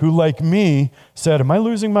one who, like me, said, am I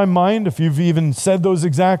losing my mind? If you've even said those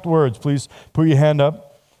exact words, please put your hand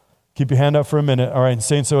up. Keep your hand up for a minute. All right, and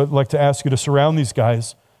saints, I'd like to ask you to surround these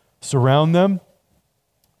guys. Surround them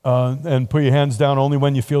and put your hands down only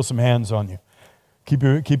when you feel some hands on you. Keep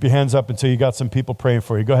your hands up until you got some people praying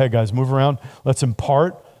for you. Go ahead, guys. Move around. Let's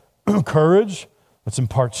impart courage. Let's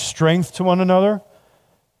impart strength to one another.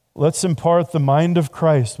 Let's impart the mind of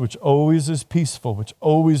Christ, which always is peaceful, which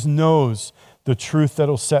always knows the truth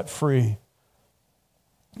that'll set free.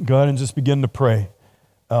 Go ahead and just begin to pray.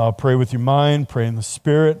 Pray with your mind, pray in the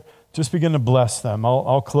Spirit. Just begin to bless them.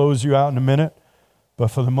 I'll close you out in a minute, but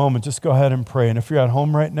for the moment, just go ahead and pray. And if you're at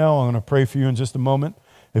home right now, I'm going to pray for you in just a moment.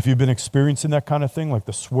 If you've been experiencing that kind of thing, like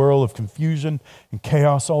the swirl of confusion and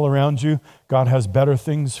chaos all around you, God has better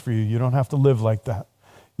things for you. You don't have to live like that.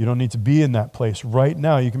 You don't need to be in that place. Right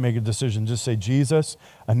now, you can make a decision. Just say, Jesus,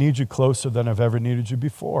 I need you closer than I've ever needed you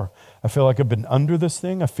before. I feel like I've been under this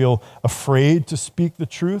thing. I feel afraid to speak the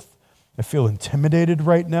truth. I feel intimidated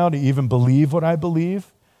right now to even believe what I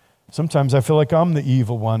believe. Sometimes I feel like I'm the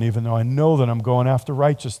evil one, even though I know that I'm going after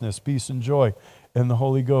righteousness, peace, and joy in the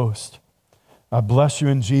Holy Ghost. I bless you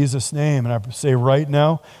in Jesus' name. And I say right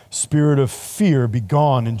now, spirit of fear, be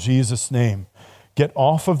gone in Jesus' name. Get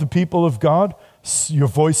off of the people of God. Your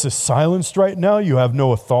voice is silenced right now. You have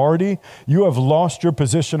no authority. You have lost your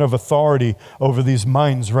position of authority over these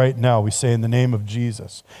minds right now, we say in the name of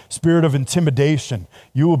Jesus. Spirit of intimidation,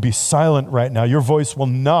 you will be silent right now. Your voice will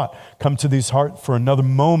not come to these hearts for another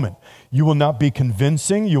moment. You will not be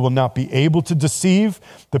convincing. You will not be able to deceive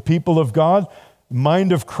the people of God.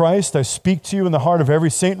 Mind of Christ, I speak to you in the heart of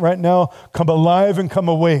every saint right now. Come alive and come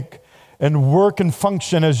awake and work and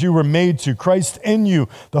function as you were made to. Christ in you,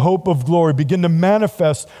 the hope of glory. Begin to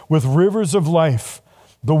manifest with rivers of life.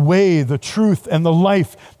 the way, the truth, and the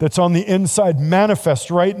life that's on the inside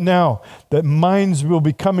manifest right now, that minds will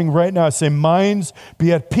be coming right now. I say, minds,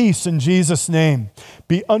 be at peace in Jesus' name.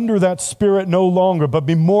 Be under that spirit no longer, but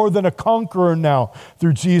be more than a conqueror now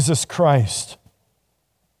through Jesus Christ.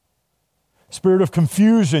 Spirit of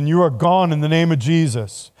confusion, you are gone in the name of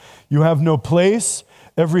Jesus. You have no place.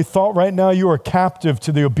 Every thought right now, you are captive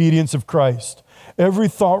to the obedience of Christ. Every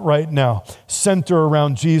thought right now, center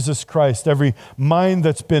around Jesus Christ. Every mind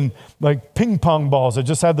that's been like ping pong balls. I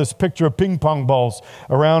just had this picture of ping pong balls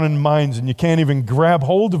around in minds, and you can't even grab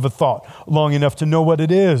hold of a thought long enough to know what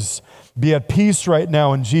it is. Be at peace right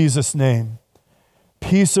now in Jesus' name.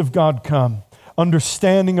 Peace of God come.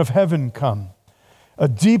 Understanding of heaven come. A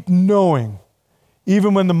deep knowing.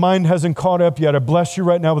 Even when the mind hasn't caught up yet, I bless you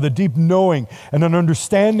right now with a deep knowing and an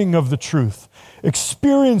understanding of the truth.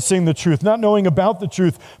 Experiencing the truth, not knowing about the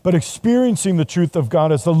truth, but experiencing the truth of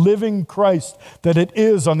God as the living Christ that it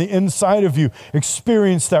is on the inside of you.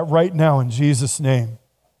 Experience that right now in Jesus' name.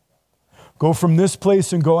 Go from this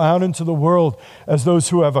place and go out into the world as those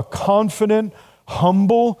who have a confident,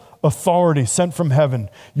 humble authority sent from heaven.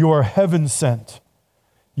 You are heaven sent.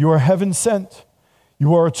 You are heaven sent.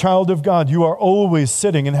 You are a child of God. You are always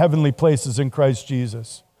sitting in heavenly places in Christ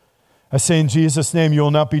Jesus. I say in Jesus' name, you will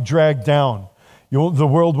not be dragged down. The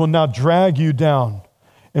world will not drag you down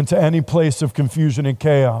into any place of confusion and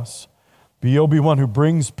chaos. But you'll be one who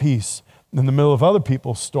brings peace in the middle of other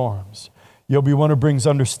people's storms. You'll be one who brings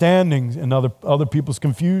understanding in other people's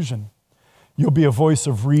confusion. You'll be a voice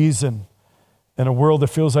of reason in a world that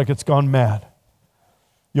feels like it's gone mad.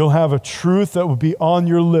 You'll have a truth that will be on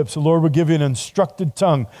your lips. The Lord will give you an instructed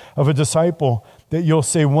tongue of a disciple that you'll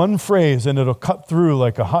say one phrase and it'll cut through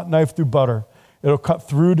like a hot knife through butter. It'll cut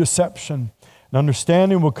through deception. And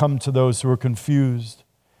understanding will come to those who are confused,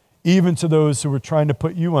 even to those who are trying to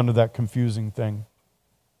put you under that confusing thing.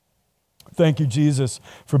 Thank you, Jesus,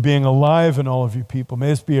 for being alive in all of you people. May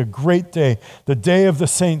this be a great day. The day of the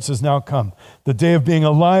saints has now come. The day of being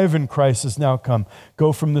alive in Christ has now come.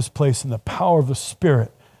 Go from this place in the power of the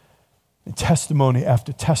Spirit. And testimony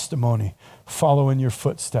after testimony follow in your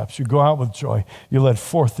footsteps. You go out with joy. You're led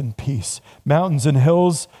forth in peace. Mountains and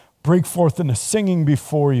hills break forth into singing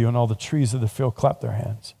before you, and all the trees of the field clap their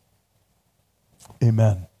hands.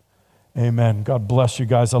 Amen. Amen. God bless you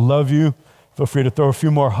guys. I love you. Feel free to throw a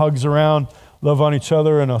few more hugs around. Love on each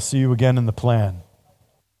other, and I'll see you again in the plan.